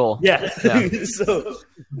small goal. Yeah. Yeah. So,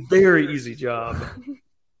 very easy job.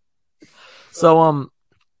 So,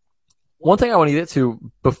 one thing I want to get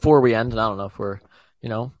to before we end, and I don't know if we're,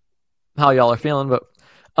 how y'all are feeling, but,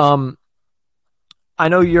 I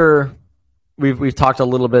know we've talked a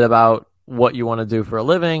little bit about what you want to do for a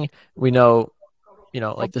living. We know,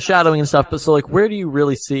 like the shadowing and stuff, but so like, where do you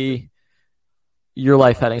really see your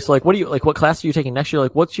life heading? So like, what class are you taking next year?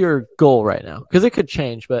 Like, what's your goal right now? Because it could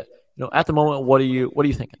change, but at the moment, what are you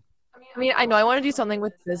thinking? I mean, I know I want to do something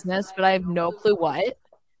with business, but I have no clue what.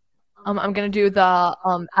 I'm gonna do the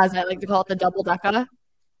as I like to call it, the double DECA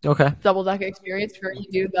experience, where you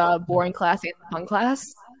do the boring class and the fun class.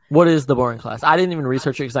 What is the boring class? I didn't even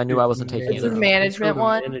research it because I knew I wasn't taking It's it. the management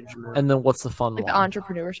one, And then what's the fun like the one?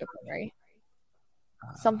 entrepreneurship one, right?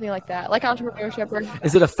 Something like that, like entrepreneurship. Or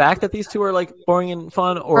Is it a fact that these two are like boring and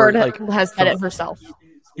fun, or Bird like has said it herself.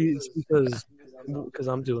 It's because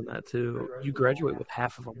I'm doing that too. You graduate with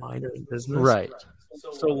half of a minor in business, right?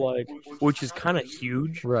 So like, which is kind of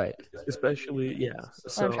huge, Right. especially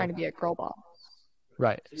So I'm trying to be a girl boss.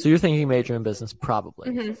 Right. So you're thinking major in business, probably.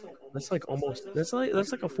 Mm-hmm. that's like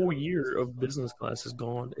a full year of business classes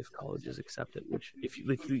gone if colleges accept it. Which if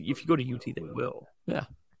you go to UT, they will. Yeah.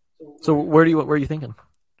 So where are you thinking?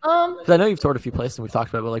 Because I know you've toured a few places and we've talked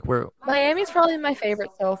about it, but like where? Miami's probably my favorite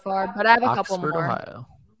so far, but I have a couple Oxford, more. Ohio.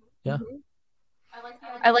 Yeah.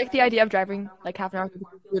 I like the idea of driving like half an hour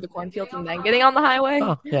through the cornfields and then getting on the highway.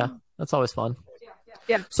 Oh, yeah. That's always fun.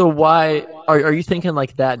 Yeah. So why are you thinking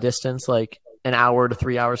like that distance, like an hour to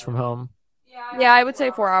 3 hours from home? Yeah, I would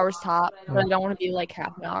say 4 hours top, but I don't want to be like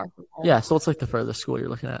half an hour from home. Yeah. So what's like the furthest school you're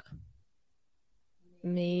looking at?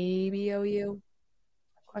 Maybe OU?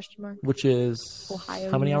 Question mark. Which is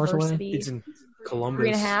Ohio how many hours away? University. It's in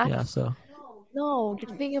Columbus. 3.5. Yeah. So No, you're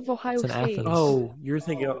thinking of Ohio It's in State. Athens. Oh, you're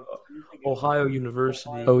thinking of Ohio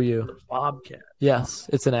University. OU. Bobcat. Yes,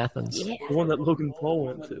 it's in Athens. Yeah. The one that Logan Paul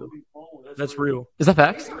went to. That's real. Is that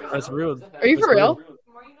facts? That's real. Are you That's for real?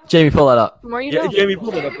 Jamie, pull that up. The more you Yeah, know. Jamie,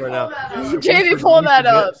 pull it up right now. Jamie, pull that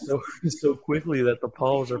up. So quickly that the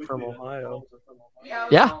Pauls are from Ohio.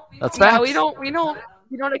 Yeah, that's Yeah, facts. we don't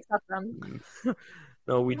accept them.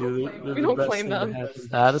 No, we do. They're We the don't best claim thing to them. happen.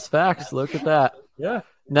 That is facts. Look at that. Yeah.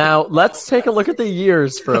 Now let's take a look at the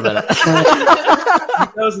years for a minute.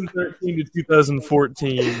 2013 to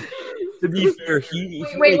 2014. To be fair, he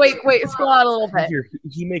Wait, scroll out a little bit.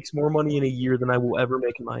 He makes more money in a year than I will ever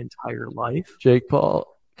make in my entire life. Jake Paul.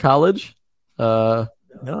 College? No,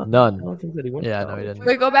 None. I don't think that he went. Yeah, to no, he college. didn't.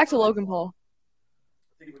 Wait, go back to Logan Paul.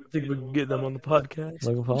 I think we can get them on the podcast.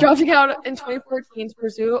 Logan Paul? Dropping out in 2014 to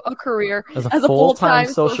pursue a career As a as a full-time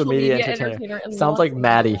full-time social media entertainer. Sounds like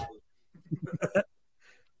Maddie.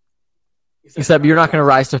 Except you're not going to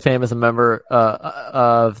rise to fame as a member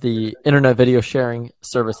of the internet video sharing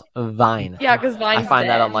service Vine. Yeah, because Vine's I find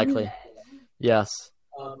that dead. unlikely. Yes.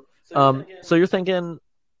 So you're thinking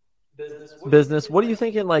business. What are you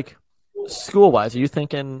thinking, like, school-wise? Are you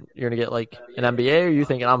thinking you're going to get, like, an MBA? Or are you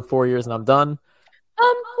thinking I'm 4 years and I'm done?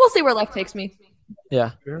 We'll see where life takes me.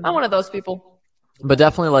 Yeah. I'm one of those people. But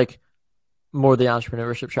definitely, like, more the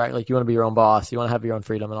entrepreneurship track. Like, you want to be your own boss. You want to have your own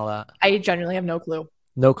freedom and all that. I genuinely have no clue.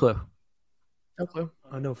 No clue. No clue.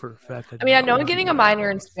 I know for a fact. I mean, I know I'm getting a minor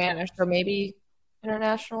in Spanish or maybe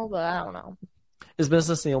international, but I don't know. Is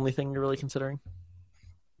business the only thing you're really considering?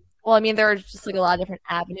 Well, I mean, there are just like a lot of different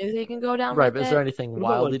avenues that you can go down. Right, with but is it. there anything What about,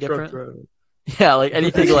 wildly like, truck different? driving? Yeah, like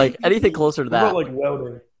anything closer to What that. about like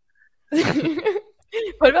welding?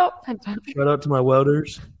 What about Penta? Shout out to my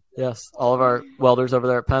welders. Yes, all of our welders over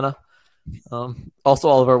there at Penna. Also,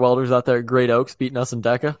 all of our welders out there at Great Oaks beating us in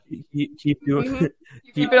DECA. Keep doing. Mhm.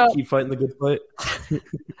 Keep, it up. keep fighting the good fight.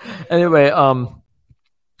 Anyway,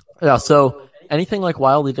 yeah. So anything like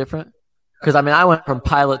wildly different? Because I mean, I went from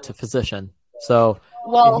pilot to physician. So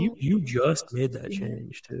Well, And you just made that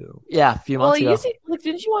change too. yeah, a few months ago.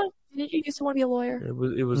 Didn't you used to want to be a lawyer? It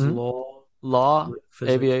was Mhm. law, Law,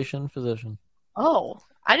 physics. aviation, physician. Oh,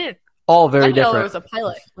 I didn't. All I very didn't know there different. was a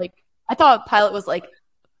pilot. Like, I thought pilot was like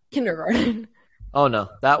kindergarten. Oh no,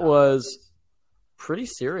 that was pretty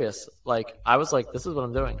serious. Like I was like, this is what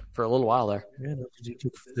I'm doing for a little while there. Yeah, no, 'cause you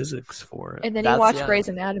took physics for it. And then That's- you watched yeah. Grey's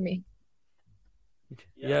Anatomy.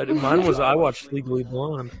 Yeah, dude, mine was I watched Legally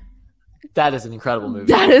Blonde. That is an incredible movie.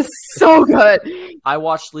 That is so good. I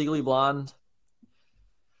watched Legally Blonde.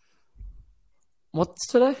 What's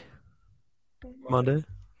today? Monday,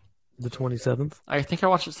 the 27th. I think I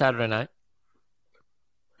watched it Saturday night.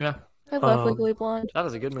 Yeah, I love Um, Legally Blonde. that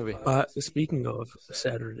was a good movie. Speaking of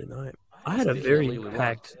Saturday night, I had a Speaking of very Legally Blonde.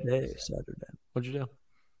 packed day Saturday. What'd you do?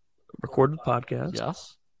 Recorded podcast.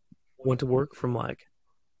 Yes. Went to work from like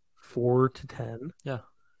 4 to 10. Yeah.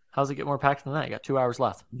 How's it get more packed than that? You got 2 hours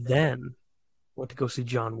left. Then went to go see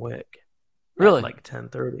John Wick. at, Really? like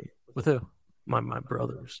 10:30. With who? My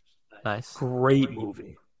brothers. Nice. Great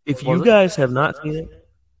movie. If Was you it? guys have not seen it,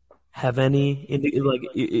 have any like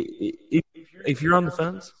if you're on the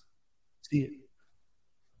fence, see it.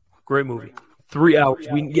 Great movie. 3 hours.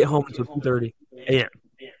 We can get home until 2:30 a.m.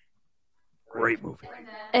 Great movie.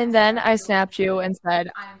 And then I snapped you and said,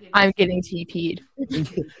 I'm getting TP'd.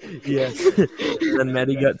 Yes. Then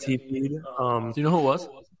Maddie got TP'd. Do you know who it was?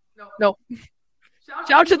 No.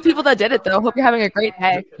 Shout out to the people that did it, though. Hope you're having a great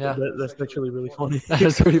day. Yeah. That's actually really funny.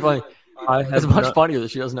 That's pretty funny. I It's have much not, funnier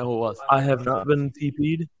that she doesn't know who it was. I have not been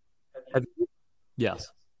TP'd. Yes.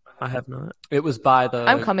 I have not. It was by the.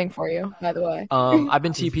 I'm coming for you, by the way. I've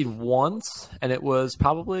been TP'd once, and it was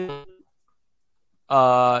probably.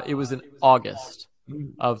 It was in August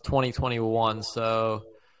of 2021. So,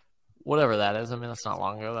 whatever that is. I mean, that's not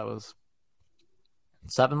long ago. That was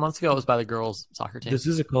 7 months ago. It was by the girls' soccer team. This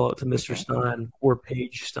is a call out to Mr. Stein or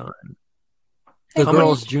Paige Stein. The Coming-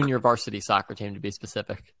 girls' junior varsity soccer team, to be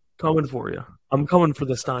specific. Coming for you. I'm coming for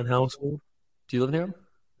the Stein household. Do you live near them?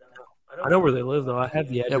 I know where they live, though. I have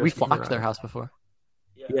the address. Yeah, we flocked to memorized. their house before.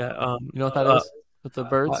 Yeah. You know what that is? With the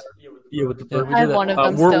birds? Yeah, with the Yeah, bird. we I did have that. one of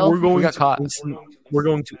them we're, still. we're going We got to caught. We're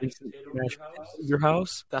going to instant smash your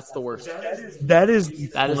house. That's the worst. That is the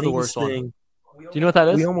That is the funniest worst one. thing. Do you know what that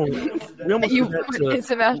is? We almost You did that put to,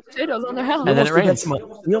 instant mashed potatoes on their house. And then it we rains.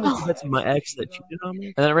 almost did that to my ex that cheated on me.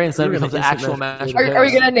 And then it rains, then it We're gonna becomes instant actual mashed mashed potatoes. Are we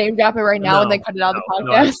potatoes. going to name drop it right now No, and then cut it out of the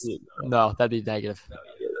No, podcast? absolutely not. No, that'd be negative.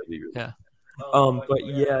 That'd be really- Yeah. But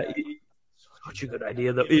yeah, such a good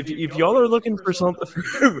idea though. If y'all are looking for something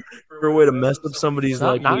for a way to mess up somebody's It's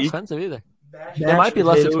not, like not week, expensive either. It mashed might be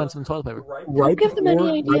less potatoes expensive than toilet paper. Right give them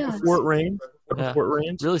any before, right ideas. before it rains. Yeah. Before it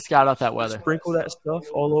rains, Really scout out that weather. sprinkle that stuff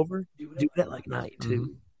all over. Do that like night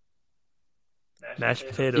too. Mashed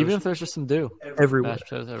potatoes Even if there's just some dew. everywhere, Mashed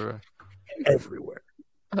potatoes everywhere. everywhere.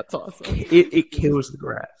 That's awesome. It kills the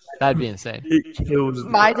grass. That'd be insane. It kills.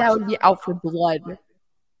 My dad would be out for blood.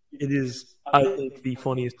 It is, I think, the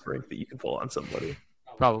funniest prank that you can pull on somebody.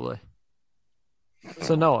 Probably.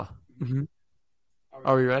 So, Noah, Mhm.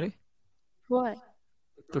 are we ready? What?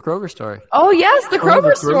 The Kroger story. Oh, yes, the Oh, Kroger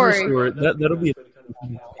the story. That'll be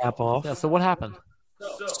a cap off. Yeah, so what happened?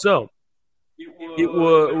 So, it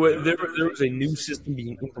was there was a new system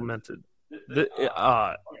being implemented.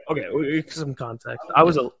 Okay, some context. I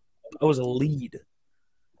was a lead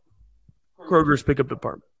Kroger's pickup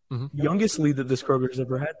department. Mhm. Youngest lead that this Kroger's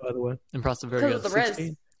ever had, by the way. Impressive, very Because good. of the Riz.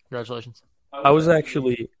 16. Congratulations. I was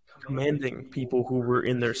actually commanding people who were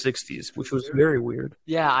in their 60s, which was very weird.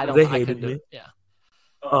 Yeah, I don't. They I hated couldn't do me. it. Yeah.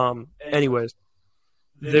 Anyways,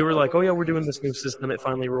 they were like, "Oh yeah, we're doing this new system. It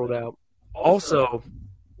finally rolled out. Also,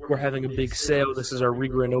 we're having a big sale. This is our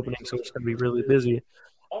re-grand opening, so it's going to be really busy.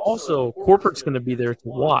 Also, corporate's going to be there to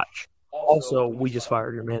watch. Also, we just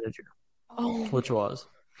fired your manager. Oh, Which was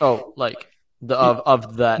like the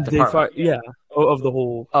of that They department of the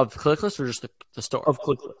whole of Clicklist or just the store. of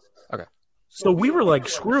ClickList. Okay. So we were like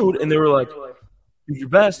screwed, and they were like, "Do your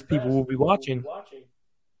best. People will be watching.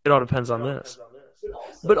 It all depends on this."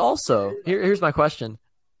 But also, here's my question.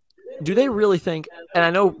 Do they really think, and I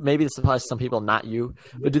know maybe this applies to some people, not you,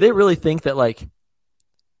 but do they really think that, like,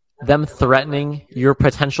 them threatening your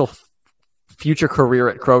potential future career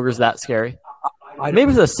at Kroger is that scary?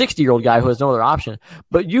 Maybe it's a 60-year-old guy who has no other option,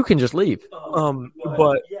 but you can just leave.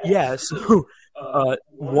 But yeah, so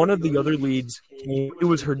one of the other leads came, it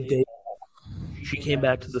was her day. She came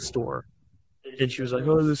back to the store, and she was like,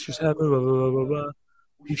 "Oh, this just happened, blah, blah, blah, blah, blah.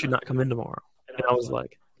 You should not come in tomorrow." And I was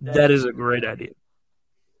like, "That is a great idea."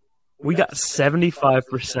 We got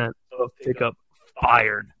 75% of pickup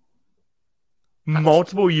fired.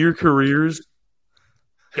 Multiple year careers,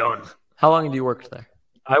 done. How long do you work there?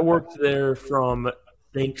 I worked there from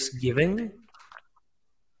Thanksgiving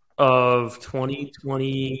of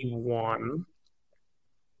 2021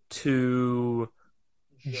 to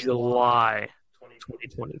July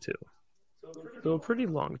 2022. So a pretty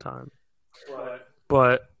long time.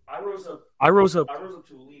 But I rose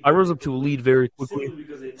up to a lead very quickly,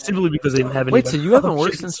 simply because they didn't have any. Wait, so you haven't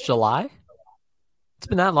worked since July? It's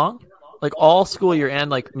been that long? Like all school year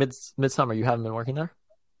and like midsummer, you haven't been working there?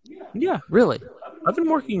 Yeah, Really? I've been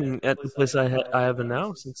working at the place I have been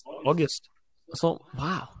now since August. So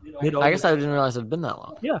wow. Mid-August. I guess I didn't realize it had been that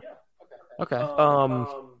long. Yeah. Okay.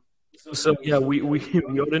 So yeah, we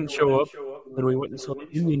all didn't show up, and we went and saw the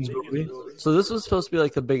Indians movie. So this was supposed to be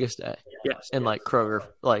like the biggest day Yes. in like Kroger,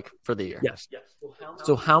 like for the year. Yes.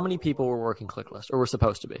 So how many people were working Clicklist, or were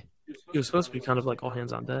supposed to be? It was supposed to be kind of like all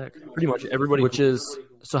hands on deck. Pretty much everybody. Which is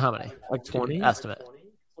so how many? like 20. Estimate.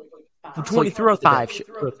 20 throughout the five day. sh-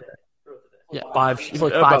 Throughout the day. Yeah. Five. So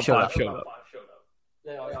like about five showed up. showed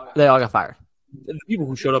up. They all got fired. The people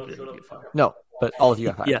who showed up didn't get fired. No, but all of you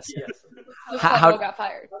got fired. Yes. How- got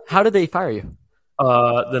fired. How did they fire you?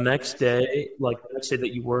 The next day, like the next day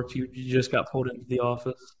that you worked, you just got pulled into the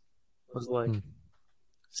office. I was like,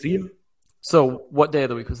 "See you." So what day of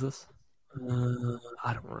the week was this?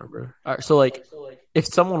 I don't remember. All right, so like if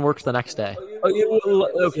someone works the next day, Oh, yeah, well,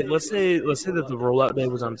 okay, let's say that the rollout day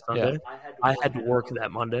was on Sunday. I had to work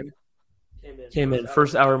that Monday. Came in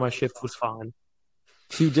first hour of my shift was fine.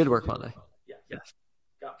 so you did work Monday. Yes.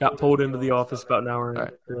 Got pulled into the office about an hour. All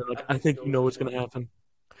right. And they're like, I think you know what's going to happen.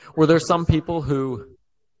 Were there some people who?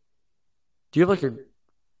 Do you have like a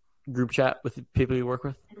group chat with the people you work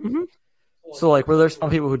with? Mhm. So like, were there some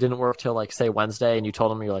people who didn't work till like say Wednesday, and you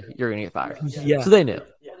told them you're gonna get fired? Yeah. So they knew.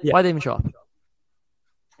 Yeah. Why'd they even show up?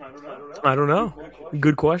 I don't know.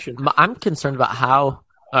 Good question. I'm concerned about how.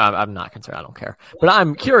 I'm not concerned. I don't care. But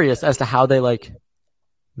I'm curious as to how they like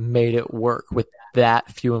made it work with that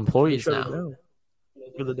few employees Shut it now. down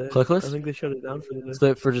for the day. Clicklist? I think they shut it down for the day.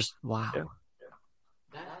 So for just wow. Yeah.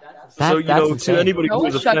 That, So, you that's know, insane. to anybody No who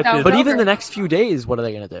was one shut down affected, But Kroger. even the next few days, what are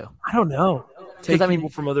they gonna do? I don't know. Take I mean- people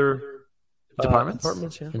from other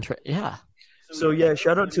Departments? yeah. Yeah. So yeah,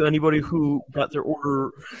 shout out to anybody who got their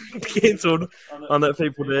order canceled on that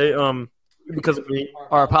fateful day. Because of me.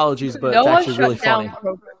 Our apologies, but No it's one actually shut really down funny.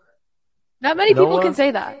 Kroger. Not many No people one? can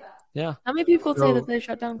say that. Yeah. How many people say No. that they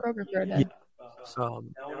shut down Kroger for a day?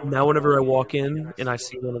 Now whenever I walk in and I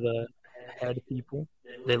see one of the head people,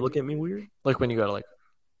 they look at me weird. Like when you go to like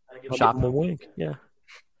I'll shop. give them a wink. Yeah.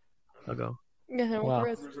 I'll go. Yeah, Wow.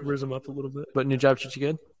 Riz them up a little bit. But new job treats you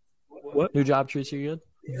good? What? New job treats you good?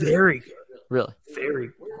 Very good. Really? Very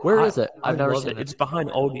good. Where is it? I've never love seen it. it. It's behind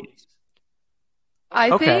Aldi's.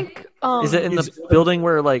 I Okay. think. Is it in the Is- building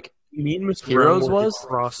where like Me and Mr. Heroes Brown work was?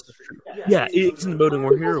 across the street. Yeah, it's in the building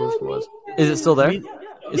where Heroes was. is it still there?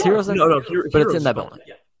 Is Heroes there? No, But it's Heroes in that is building.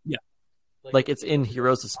 Yeah. Like it's in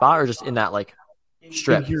Heroes' spot or just in that like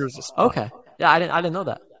strip? Heroes is spot. Okay. Yeah, I didn't know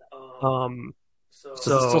that. Does it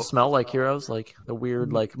So still smell like Heroes? Like the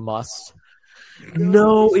weird like must?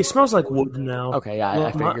 no, it smells like wood now. Okay, yeah,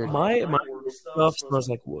 I figured. My stuff smells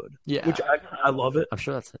like wood, Yeah. which I love it. I'm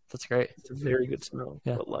sure that's great. It's a very good smell.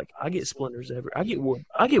 Yeah. But like, I get splinters everywhere. I get wood.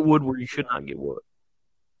 I get wood where you should not get wood.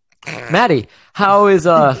 Maddie, how is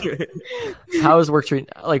work treating?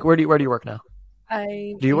 Like where do you work now?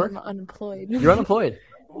 I Do you work? am unemployed. You're unemployed.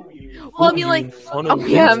 Well, I mean, like, fun oh and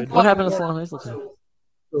yeah. good. What happened to Salon High School team?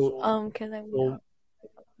 So, Can I so,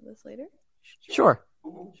 this later? Sure.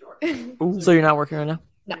 So you're not working right now?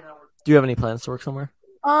 No. Do you have any plans to work somewhere?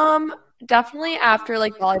 Definitely after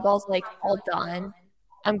like volleyball's like all done,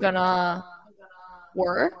 I'm gonna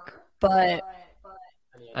work, but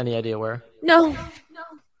Any idea where? no.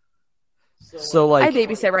 So I like,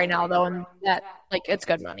 babysit right now though, and that like it's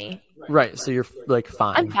good money. right? So you're like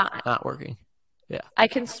fine, I'm fine. not working. I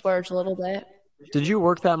can splurge a little bit. Did you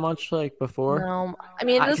work that much like before? No, I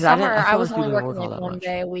mean this 'cause I didn't- summer I feel I was like you only didn't working work all like that one much.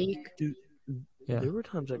 day a week. dude, Yeah. there were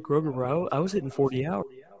times at Kroger where I was hitting 40 hours.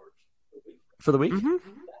 For the week? Mm-hmm.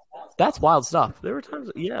 That's wild stuff. There were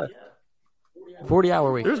times, yeah.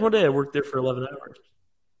 40-hour week. There was one day I worked there for 11 hours.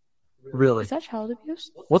 Really? Is that child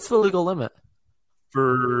abuse? What's the legal limit?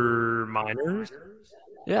 For minors?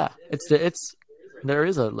 Yeah, there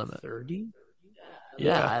is a limit. 30?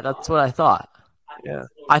 Yeah, that's what I thought. Yeah.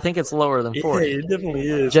 I think it's lower than 40. Yeah, it definitely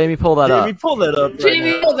is. Jamie, pull that Jamie, up. pull that up.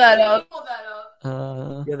 Jamie, pull that up.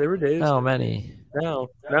 Yeah, there were days. How many? Now,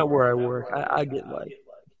 not where I work. I get like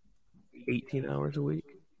 18 hours a week.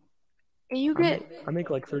 And you get I make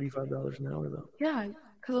like $35 an hour though. yeah,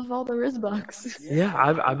 because of all the Riz bucks. Yeah,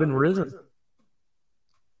 I've been risen.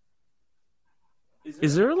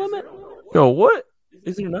 Is there a limit? Yo, what?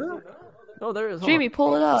 Is there not? No, there is. Hold Jamie,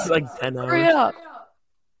 pull it up. It's like 10 Hurry hours. up.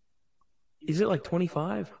 Is it like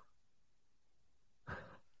 25? on.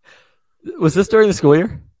 Was this during the school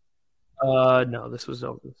year? No, this was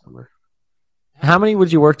over the summer. How many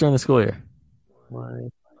would you work during the school year?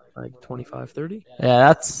 Like 25, 30? Yeah,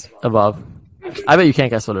 that's above. I bet you can't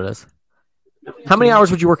guess what it is. How many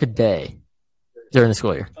hours would you work a day during the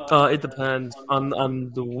school year? It depends.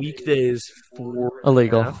 On the weekdays, 4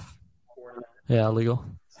 Illegal. Yeah, illegal.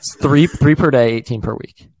 It's three per day, 18 per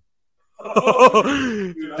week.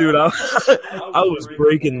 Dude, I was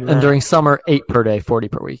breaking that. And during summer, 8 per day, 40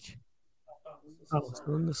 per week.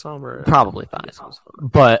 In the summer. Probably fine.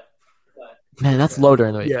 But, man, that's low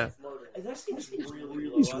during the week. Yeah. That seems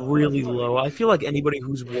really low. I feel like anybody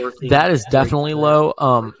who's working. That is definitely low.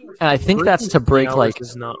 And I think that's to break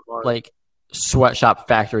is not hard. like sweatshop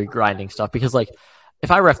factory grinding stuff. Because like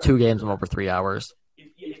if I ref 2 games, I'm over 3 hours.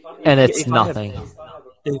 And it's nothing.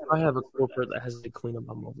 If I have a corporate that has to clean up,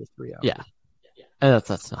 I'm over 3 hours. Yeah. And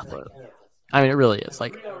that's nothing. I mean, it really is.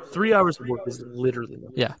 Like 3 hours of work is literally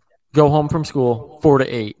nothing. Yeah. Go home from school, 4 to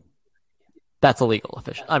 8. That's illegal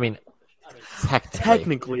official. I mean,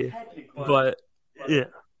 technically, but yeah.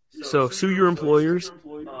 So sue your employers, is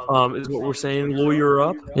what we're saying. Lawyer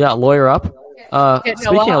up. Yeah, lawyer up.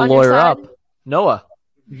 Speaking Noah of lawyer side. up, Noah.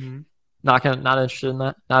 Mm-hmm. Not interested in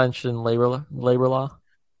that. Not interested in labor law.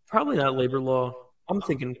 Probably not labor law. I'm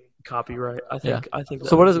thinking copyright. I think.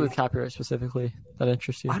 So what is it with copyright specifically that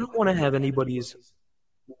interests you? I don't want to have anybody's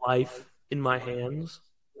life in my hands.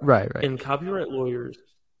 Right. And copyright lawyers,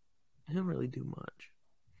 they don't really do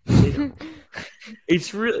much. They don't.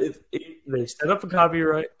 It's really they set up a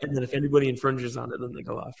copyright, and then if anybody infringes on it, then they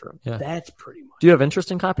go after them. Yeah. That's pretty much. Do you have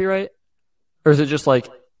interest in copyright, or is it just like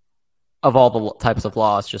of all the types of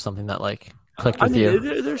law, it's just something that like clicked with you?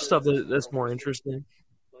 There's stuff that's more interesting.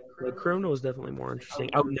 Like criminal is definitely more interesting.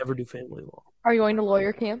 I would never do family law. Are you going to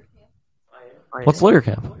lawyer camp? What's lawyer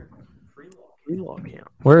camp? Free law camp?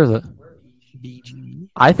 Where is it? BG.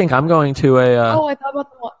 I think I'm going to a. I was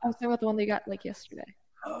talking about the one they got like yesterday.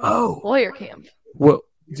 Oh, Lawyer camp. What,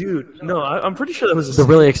 dude, no, I'm pretty sure that was the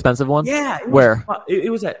really expensive one? Yeah. Where?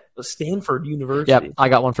 It was at Stanford University. Yep, I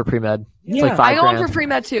got one for pre-med. It's Yeah. like $5,000. I got one for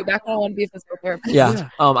pre-med too. Back when I wanted to be a physical therapist. Yeah.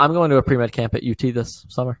 I'm going to a pre-med camp at UT this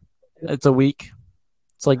summer. It's a week.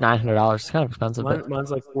 It's like $900. It's kind of expensive, but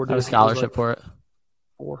Mine's like 4 I have days. a scholarship for it.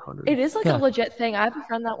 400. It is like Yeah. a legit thing. I have a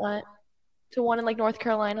friend that went to one in like North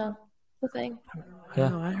Carolina. The thing. Yeah.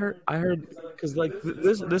 No, I heard because like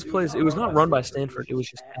this place, it was not run by Stanford. It was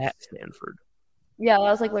just at Stanford. Yeah, that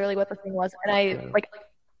was like literally what the thing was, and I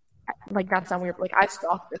like that sound weird. But, like I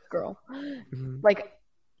stalked this girl, like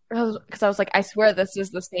because I was like, I swear this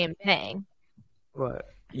is the same thing. But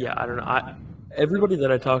yeah, I don't know. Everybody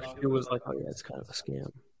that I talked to was like, oh yeah, it's kind of a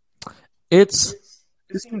scam. It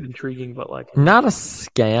seemed intriguing, but like not a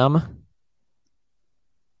scam,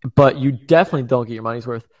 but you definitely don't get your money's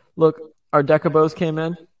worth. Look, our DECA bows came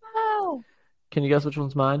in. Oh, Can you guess which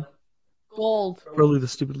one's mine? gold. probably the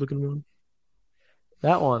stupid looking one.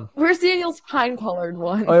 That one. Where's Daniel's pine-colored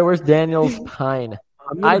one? Oh, yeah, where's Daniel's pine?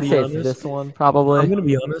 I'd say it's this one, probably. I'm gonna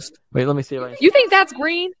be honest. Wait, let me see if I can. You think that's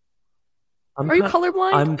green? Are you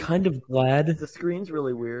colorblind? I'm kind of glad. The screen's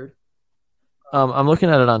really weird. I'm looking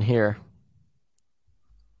at it on here.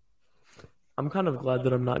 I'm kind of glad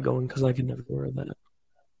that I'm not going because I could never wear that.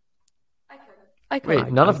 I could.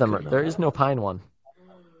 Wait, none of them are. There is no pine one.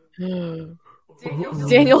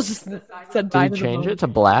 Daniel just said bye Did to he the change moon. it to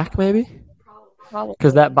black, maybe? Probably.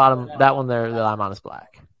 Because that one there that I'm on is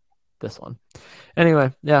black. This one.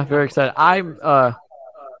 Anyway, yeah, very excited. I'm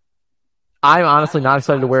honestly not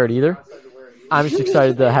excited to wear it either. I'm just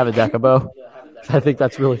excited to have a DECA bow. I think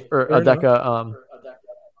that's really or a DECA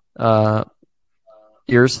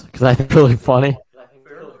ears because I think it's really funny.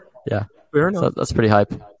 Yeah, Fair enough. so that's pretty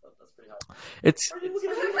hype. It's.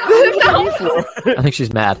 I think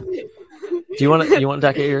she's mad. Do you want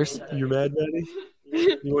DECA ears? You're mad, Maddie?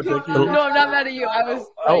 You want that? No, I'm not mad at you. I was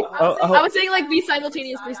I was saying like be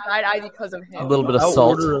simultaneously side-eye because of A him. little bit of I'll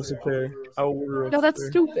salt. order us a pair. I'll order us No, a that's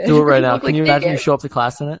pair. stupid. Do it right now. Look Can like you imagine you bigot. show up to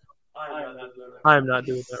class in it? I am not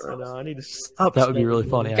doing that right now. I need to stop. That would be really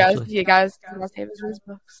funny. Guys, Actually, you guys must have his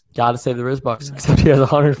books. gotta save the Rizbucks. Except he has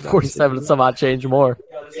 147 and some odd change more.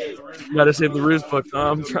 Gotta save the Riz book.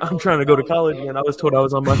 I'm trying to go to college, and I was told I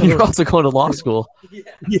was on my You're own. also going to law school.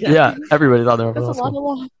 Yeah, everybody's on their That's law a lot of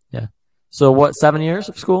school. law. So what? 7 years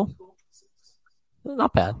of school?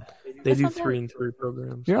 Not bad. They do 3 and 3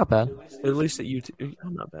 programs. You're not bad. At least at UT,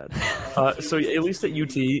 I'm not bad. So at least at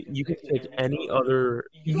UT, you can take any other.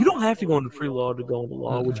 You don't have to go into pre-law to go into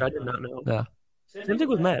law, which I did not know. Yeah. Same thing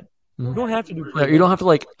with med. You don't have to do Yeah, pre-law. you don't have to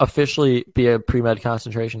like officially be a pre-med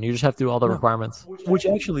concentration. You just have to do all the requirements. Which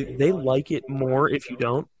actually, they like it more if you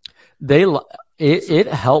don't. It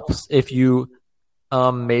helps if you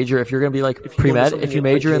major if you're gonna be like If you go to pre-med. something If you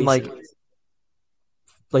major in adjacent.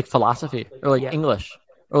 like philosophy or like Yeah. English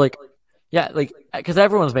or like because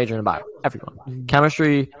everyone's majoring in bio. Everyone,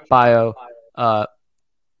 chemistry, bio,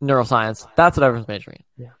 neuroscience. That's what everyone's majoring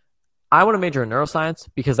in. Yeah. I want to major in neuroscience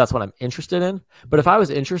because that's what I'm interested in. But if I was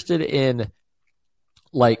interested in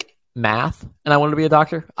like math and I wanted to be a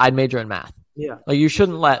doctor, I'd major in math. Yeah. Like you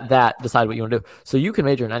shouldn't let that decide what you want to do. So you can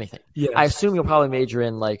major in anything. Yes. I assume you'll probably major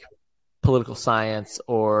in like political science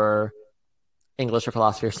or English or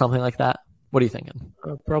philosophy or something like that. What are you thinking?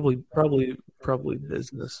 Probably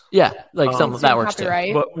business. Yeah, like something that works too.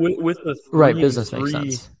 Copyright. But with the Right, 3 business and makes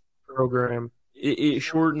 3 sense. program, it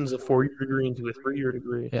shortens a 4-year degree into a 3-year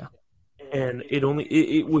degree. Yeah. And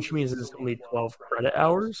which means it's only 12 credit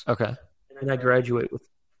hours, Okay. and I graduate with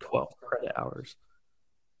 12 credit hours.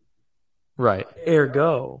 Right.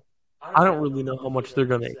 Ergo, I don't really know how much they're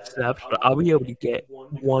going to accept, but I'll be able to get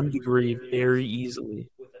 1 degree very easily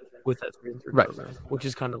with that 3 and 3 Right. program, which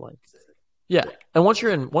is kind of like Yeah. And once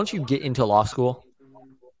you get into law school,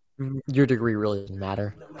 Mhm. your degree really doesn't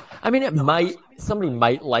matter. I mean, somebody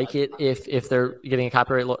might like it if they're getting a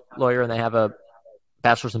copyright lawyer and they have a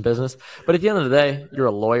bachelor's in business. But at the end of the day, you're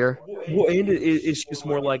a lawyer. well, and it's just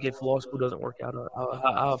more like if law school doesn't work out,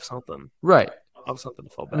 I'll have something. Right. I'll have something to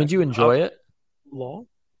fall back. I mean, do you enjoy it? law?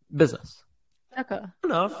 Business. DECA.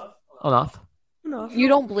 Enough. Enough. You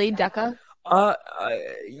don't bleed DECA? I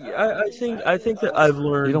think that I've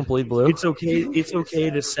learned You don't bleed blue? it's okay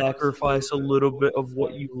to sacrifice a little bit of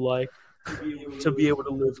what you like to be able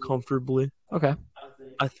to live comfortably. Okay.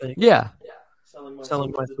 I think Yeah.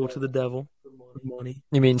 selling my soul to the devil for money.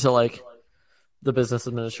 You mean to like the business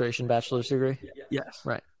administration bachelor's degree? Yes.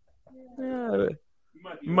 Right. Yeah,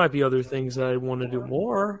 might be other things that I want to do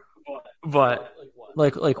more, but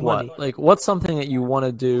Like what? Money. Like what's something that you want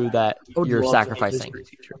to do that I would you're love to be a sacrificing? history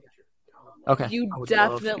teacher. Okay. You I would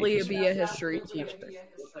love to definitely be a history teacher.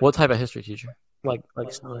 What type of history teacher? Like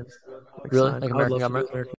science. Really? science. Like I would American love to do government?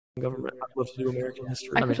 American government. I'd love to do American history.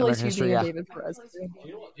 I mean, could totally American see you history, being yeah. David Perez.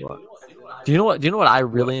 Do you know what I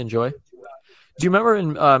really enjoy? Do you remember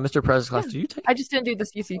in Mr. Perez's class? Do you take? I just didn't do the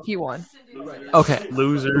CCP one. Okay.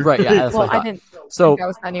 Loser. Right. Yeah. That's Well, what I I thought. didn't So think I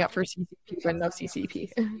was signing up for CCP, but no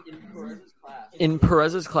CCP. in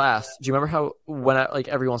Perez's class, do you remember how when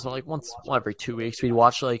every once in a while, once every 2 weeks, we'd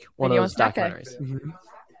watch like one Video of those on Snack Day. documentaries,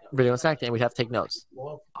 video on Snack Day, and we'd have to take notes.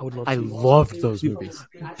 I would love I to. loved those movies.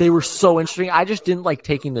 They were so interesting. I just didn't like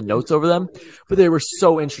taking the notes over them, but they were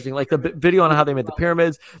so interesting. Like the video on how they made the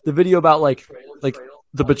pyramids, the video about like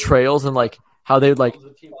the betrayals and like how they would like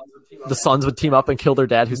the sons would team up and kill their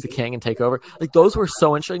dad, who's the king, and take over. Like those were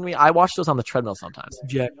so interesting to me. I watched those on the treadmill sometimes.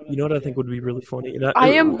 Jack, you know what I think would be really funny? And I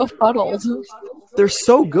am befuddled. They're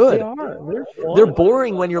so good. They are. They're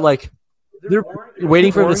boring when you're like They're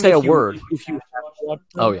waiting for him to say a boring if you- word. If you have to watch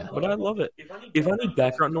them, Oh, yeah. but I love it. If I need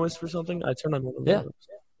background noise for something, I turn on one of Yeah. those.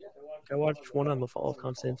 I watched one on the fall of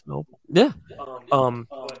Constantinople. Yeah, On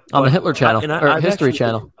on the Hitler channel or I've History actually-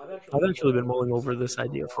 channel. I've actually been mulling over this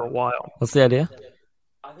idea for a while. What's the idea?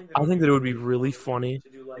 I think that it would be really funny to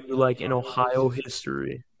do like an Ohio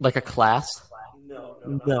history. Like a class? No,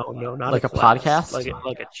 not Like a class. podcast?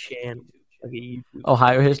 like a channel, like a YouTube,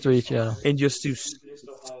 Ohio History channel. and just do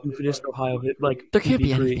stupidest Ohio hit. Like There can't be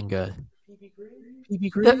PB anything good.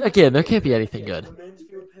 PB Green? Again, there can't be anything good.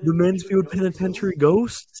 The Mansfield Penitentiary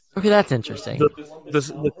Ghosts? Okay, that's interesting.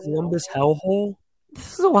 The Columbus Hellhole?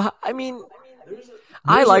 This is Ohio. I mean,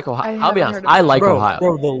 I like Ohio. I I'll be haven't honest. heard of I like Bro, Ohio.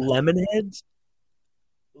 the Lemonheads?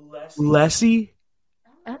 Lessie?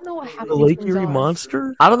 I don't know what happened. The Lake Erie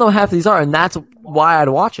Monster? I don't know what half of these are, and that's why I'd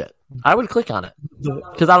watch it. I would click on it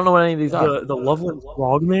because I don't know what any of these are. The Loveland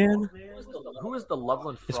Frogman? Who is the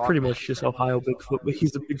Loveland Frog? It's pretty much just Ohio Bigfoot, but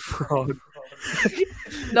he's a big frog.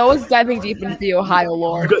 Noah's diving deep into the Ohio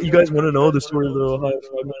lore. You guys want to know the story of the Ohio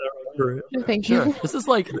Frogman? I remember it. Thank Sure. you. This is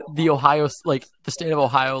like the Ohio, like the state of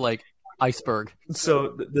Ohio, like iceberg.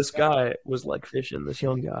 So this guy was like fishing, this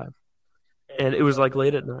young guy, and it was like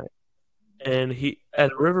late at night. And he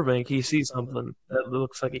at a riverbank, he sees something that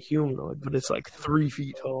looks like a humanoid, but it's like 3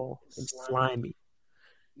 feet tall and slimy.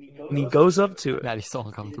 And he goes up to it, Maddie's so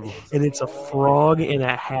uncomfortable. and it's a frog in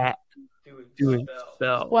a hat doing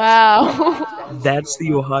spells. Wow. That's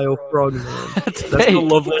the Ohio Frogman. That's That's fake. the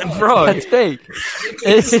Loveland Frog. That's fake.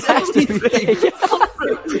 It has to be fake.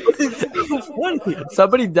 It's funny.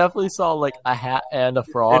 Somebody definitely saw like a hat and a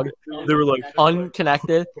frog, They were like,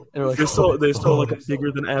 unconnected, and they were like, they saw like a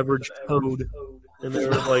bigger than average toad, and they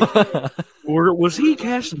were like, or was he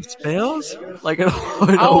casting spells? like an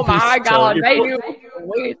Oh my God. They knew.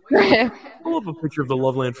 Wait. Pull up a picture of the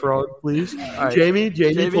Loveland Frog, please. right. Jamie,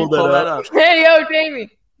 pull that up. Hey, yo, Jamie.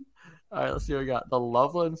 All right, let's see what we got. The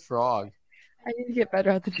Loveland Frog. I need to get better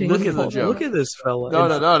at the Jamie. Look at the joke. Look at this fella. No.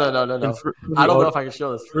 And for I don't the know if I can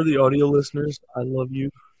show this. For the audio listeners, I love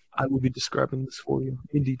you. I will be describing this for you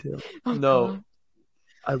in detail. No.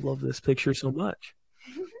 I love this picture so much.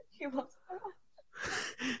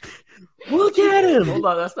 Look at him. Hold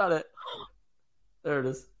on, that's not it. There it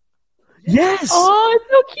is. Yes. Oh,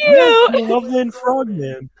 it's so cute. Yes, the Loveland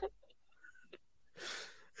Frogman.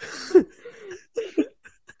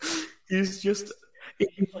 He's just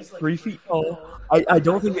 3 feet tall. I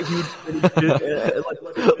don't think that he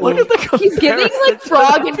would. Look at the He's giving like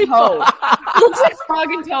frog and toad. He looks like frog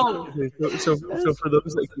and toad. Okay, so for those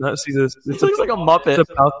that cannot see this, He looks like a Muppet. It's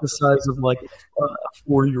about the size of like a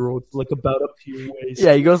 4-year-old, like about up to your waist.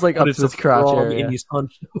 Yeah, he goes like But up it's to his crotch frog area. and he's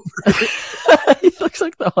hunched over. He looks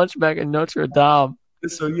like the Hunchback of Notre Dame.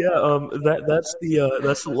 So yeah, that's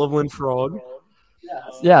the Loveland Frog.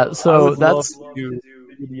 Yeah, I so would that's love to do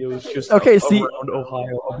videos just Okay, see- around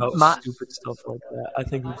Ohio about My- stupid stuff like that. I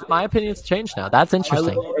think my opinion's changed now. That's I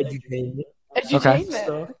interesting. love edutainment Okay.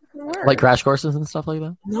 stuff. Like crash courses and stuff like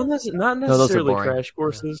that. Not those are necessarily boring. crash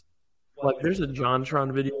courses. Like there's a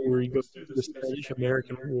JonTron video where he goes through the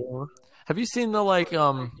Spanish-American War. Have you seen the like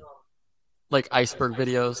iceberg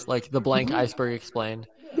videos, like the blank iceberg explained?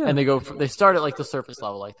 Yeah. And they start at like the surface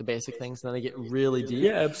level, like the basic things, and then they get really deep.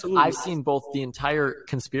 Yeah, absolutely. I've seen both the entire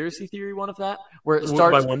conspiracy theory one of that, where it By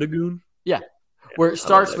starts Wondagoon. where it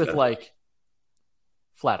starts that with guy. like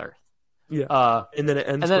flat Earth. Yeah, and then it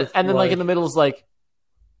ends. And then like in the middle is like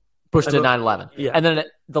Bush did 9/11. Yeah. And then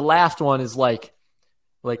the last one is like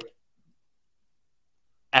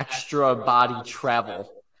extra body travel.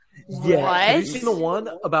 yeah, Have you seen the one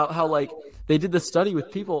about how like they did this study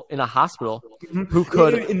with people in a hospital who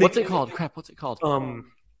could And what's it called? What's it called?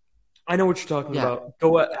 I know what you're talking Yeah. about.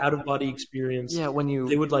 Go out of body experience. Yeah, when you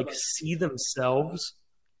They would like see themselves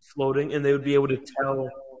floating, and they would be able to tell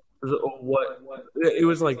what it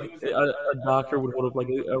was like. A doctor would hold up like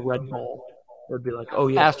a red ball, or be like, "Oh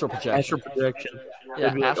yeah, astral projection. astral projection." Yeah,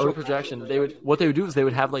 They'd be like, astral "Oh, projection. What they would do is they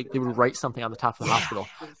would write something on the top of the hospital,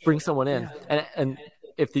 bring someone in, and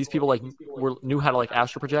if these people like knew how to like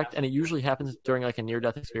astral project, and it usually happens during like a near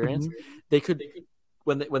death experience, they could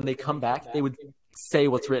when they come back, they would say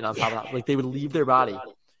what's written on top of it. Like they would leave their body,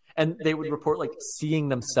 and they would report like seeing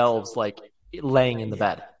themselves like laying in the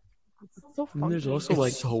bed. And there's also It's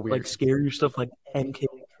like so weird. like scarier stuff like MK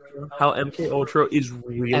Ultra. How MK Ultra is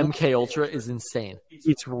real. MK Ultra is insane.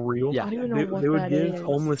 It's real. Yeah. I don't even know They, what they would that give is.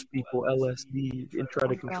 homeless people LSD and try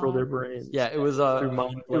to control their brains. Yeah, it was Through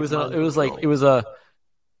mind- it was mind it was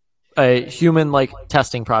a human like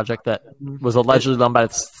testing project that was allegedly done by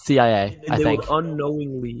the CIA. And I they think. would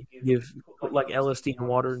unknowingly put like LSD in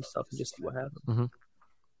water and stuff and just see what happens.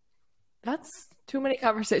 That's too many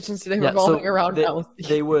conversations today Yeah, revolving so around LSD.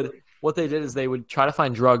 they would what they did is they would try to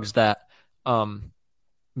find drugs that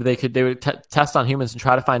they would test on humans and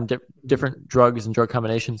try to find different drugs and drug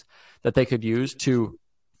combinations that they could use to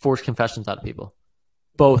force confessions out of people,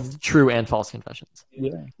 both true and false confessions.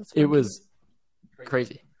 Yeah, It was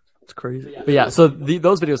crazy. it's crazy. But yeah, so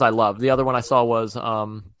those videos I love. The other one I saw was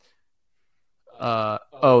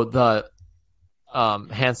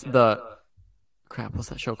what's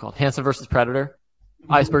that show called? Hanson versus Predator.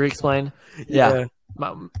 Iceberg Explained. Yeah.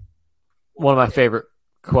 One of my favorite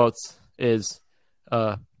quotes is,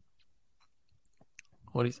 am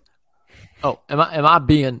I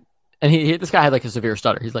being, and this guy had like a severe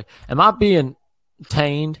stutter. He's like, am I being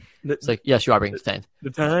detained? It's like, yes, you are being detained.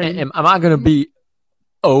 Am I going to be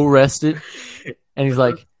arrested? And he's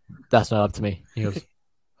like, that's not up to me. He goes,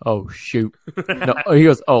 oh, shoot. No, he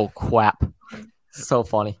goes, oh, crap. So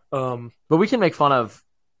funny. But we can make fun of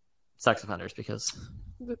sex offenders because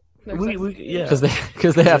they have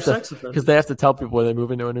to tell people when they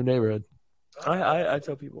move into a new neighborhood. I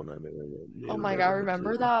tell people when I move into a new neighborhood. Oh my god,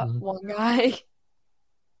 remember that one guy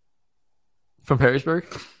from Perrysburg?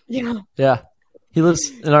 Yeah. He lives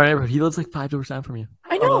in our neighborhood. He lives like 5 doors down from you.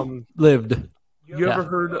 I know. Lived. You ever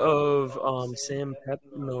heard of Sam Pep?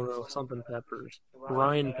 No, something Peppers.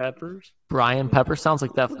 Brian Peppers. Brian Peppers sounds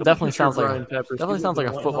like that. Definitely sounds like Brian Peppers. Definitely sounds like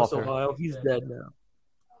a football player. Ohio. He's dead now.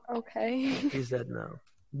 Okay. He's dead now.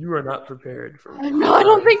 You are not prepared for. No, I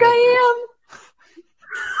don't think I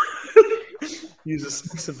am. He's a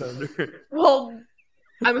sex offender. Well,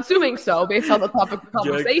 I'm assuming so based on the topic of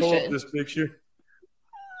conversation. Jack, pull up this picture.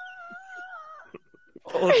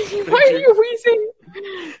 Why are you wheezing?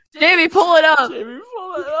 Jamie, pull it up.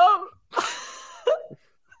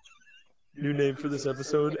 New name for this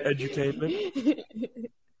episode: Edutainment.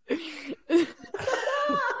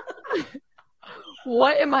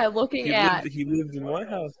 What am I looking at? He lived in White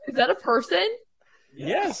House. Is that a person?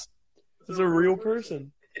 Yes, it's a real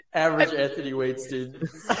person. Average Anthony Wade student.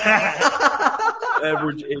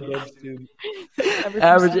 Average A-dub student.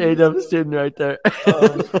 Average A-dub student right there.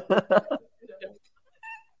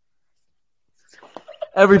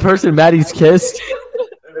 Every person Maddie's kissed.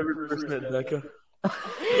 Every person at DECA.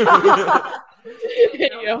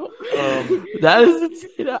 That is,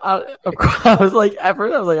 I was like, at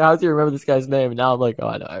first I was like, how do you remember this guy's name? And now I'm like, oh,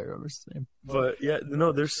 I know, I remember his name. But yeah,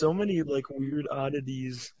 no, there's so many like weird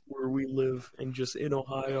oddities where we live and just in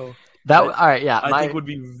Ohio. All right, yeah. I think would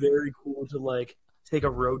be very cool to like take a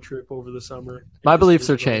road trip over the summer. My beliefs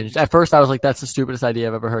are changed. At first I was like, that's the stupidest idea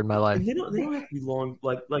I've ever heard in my life. And they don't have to be long,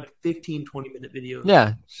 like 15, 20-minute videos.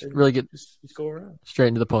 Yeah, really get just go around. Straight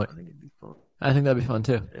into the point. I think it'd be fun. I think that'd be fun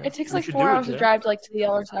too. Yeah. It takes like 4 hours to drive to the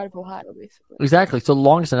other side of Ohio, basically. Exactly. So the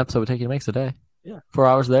longest an episode would take you to make a day. Yeah. 4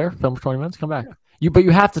 hours there, film for 20 minutes, come back. Yeah. But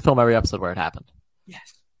you have to film every episode where it happened.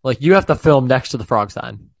 Yes. Like you have to film next to the frog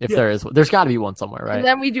sign if there is. There's got to be one somewhere, right? And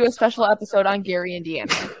then we do a special episode on Gary,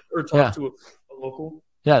 Indiana. Or talk to a local.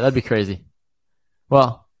 Yeah, that'd be crazy.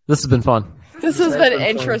 Well, this has been fun. This has been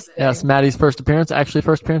interesting. Yes, Maddie's first appearance. Actually,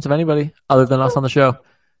 first appearance of anybody other than us on the show.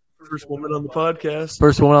 First woman on the podcast.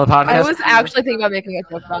 First woman on the podcast. I was actually thinking about making a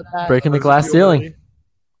joke about that. Breaking the glass ceiling.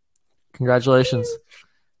 Congratulations.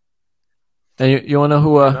 And you want to know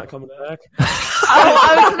who? Not coming back.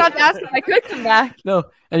 I was about to ask if I could come back. No,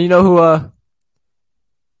 and you know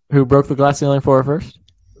who broke the glass ceiling for her first?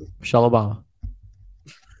 Michelle Obama.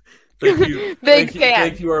 Thank you. Big fan.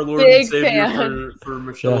 Thank you, our Lord Big and Savior, fan. for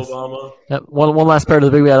Michelle Obama. Yep. One last prayer to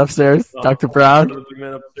the big man upstairs, Dr. Brown. The big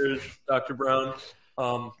man upstairs, Dr. Brown.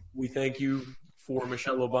 We thank you for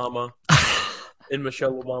Michelle Obama. In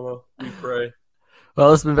Michelle Obama, we pray.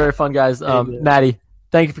 Well, this has been very fun, guys. Maddie,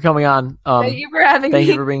 thank you for coming on. Thank you for having me. Thank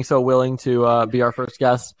you for being so willing to be our first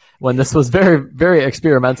guest when this was very, very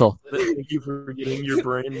experimental. Thank you for getting your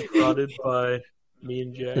brain prodded by me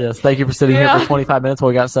and Jack. Yes, thank you for sitting here for 25 minutes while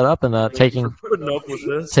we got set up and taking 4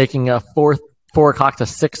 o'clock to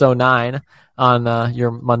 6:09 on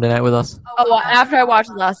your Monday night with us. Oh, well, after I watched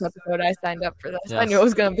the last episode, I signed up for this. Yes. I knew it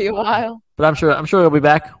was going to be a while. But I'm sure you'll be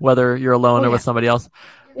back, whether you're alone or with somebody else.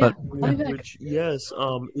 But Which, yes,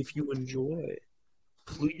 if you enjoy,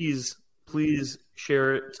 please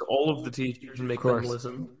share it to all of the teachers and make them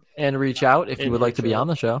listen. And reach out if you would like to be on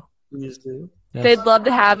the show. Please do. Yes. They'd love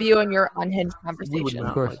to have you in your unhinged conversation. We would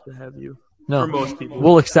not like to have you. No, for most people.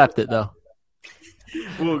 We'll accept it though.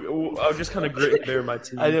 I'll just kind of grit and bear my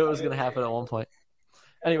teeth. I knew it was going to happen at one point.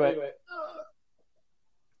 Anyway.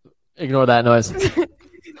 Ignore that noise.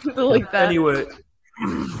 Like that. Anyway.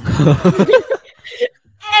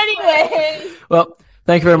 Well,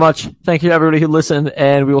 thank you very much. Thank you to everybody who listened,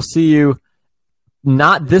 and we will see you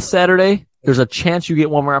not this Saturday. There's a chance you get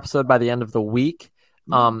one more episode by the end of the week,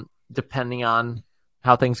 depending on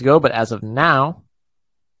how things go. But as of now,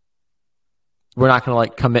 we're not going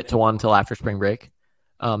to commit to one until after spring break.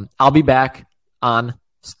 I'll be back on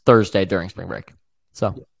Thursday during spring break.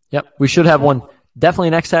 So, yep, we should have one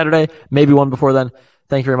definitely next Saturday, maybe one before then.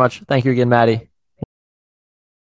 Thank you very much. Thank you again, Maddie.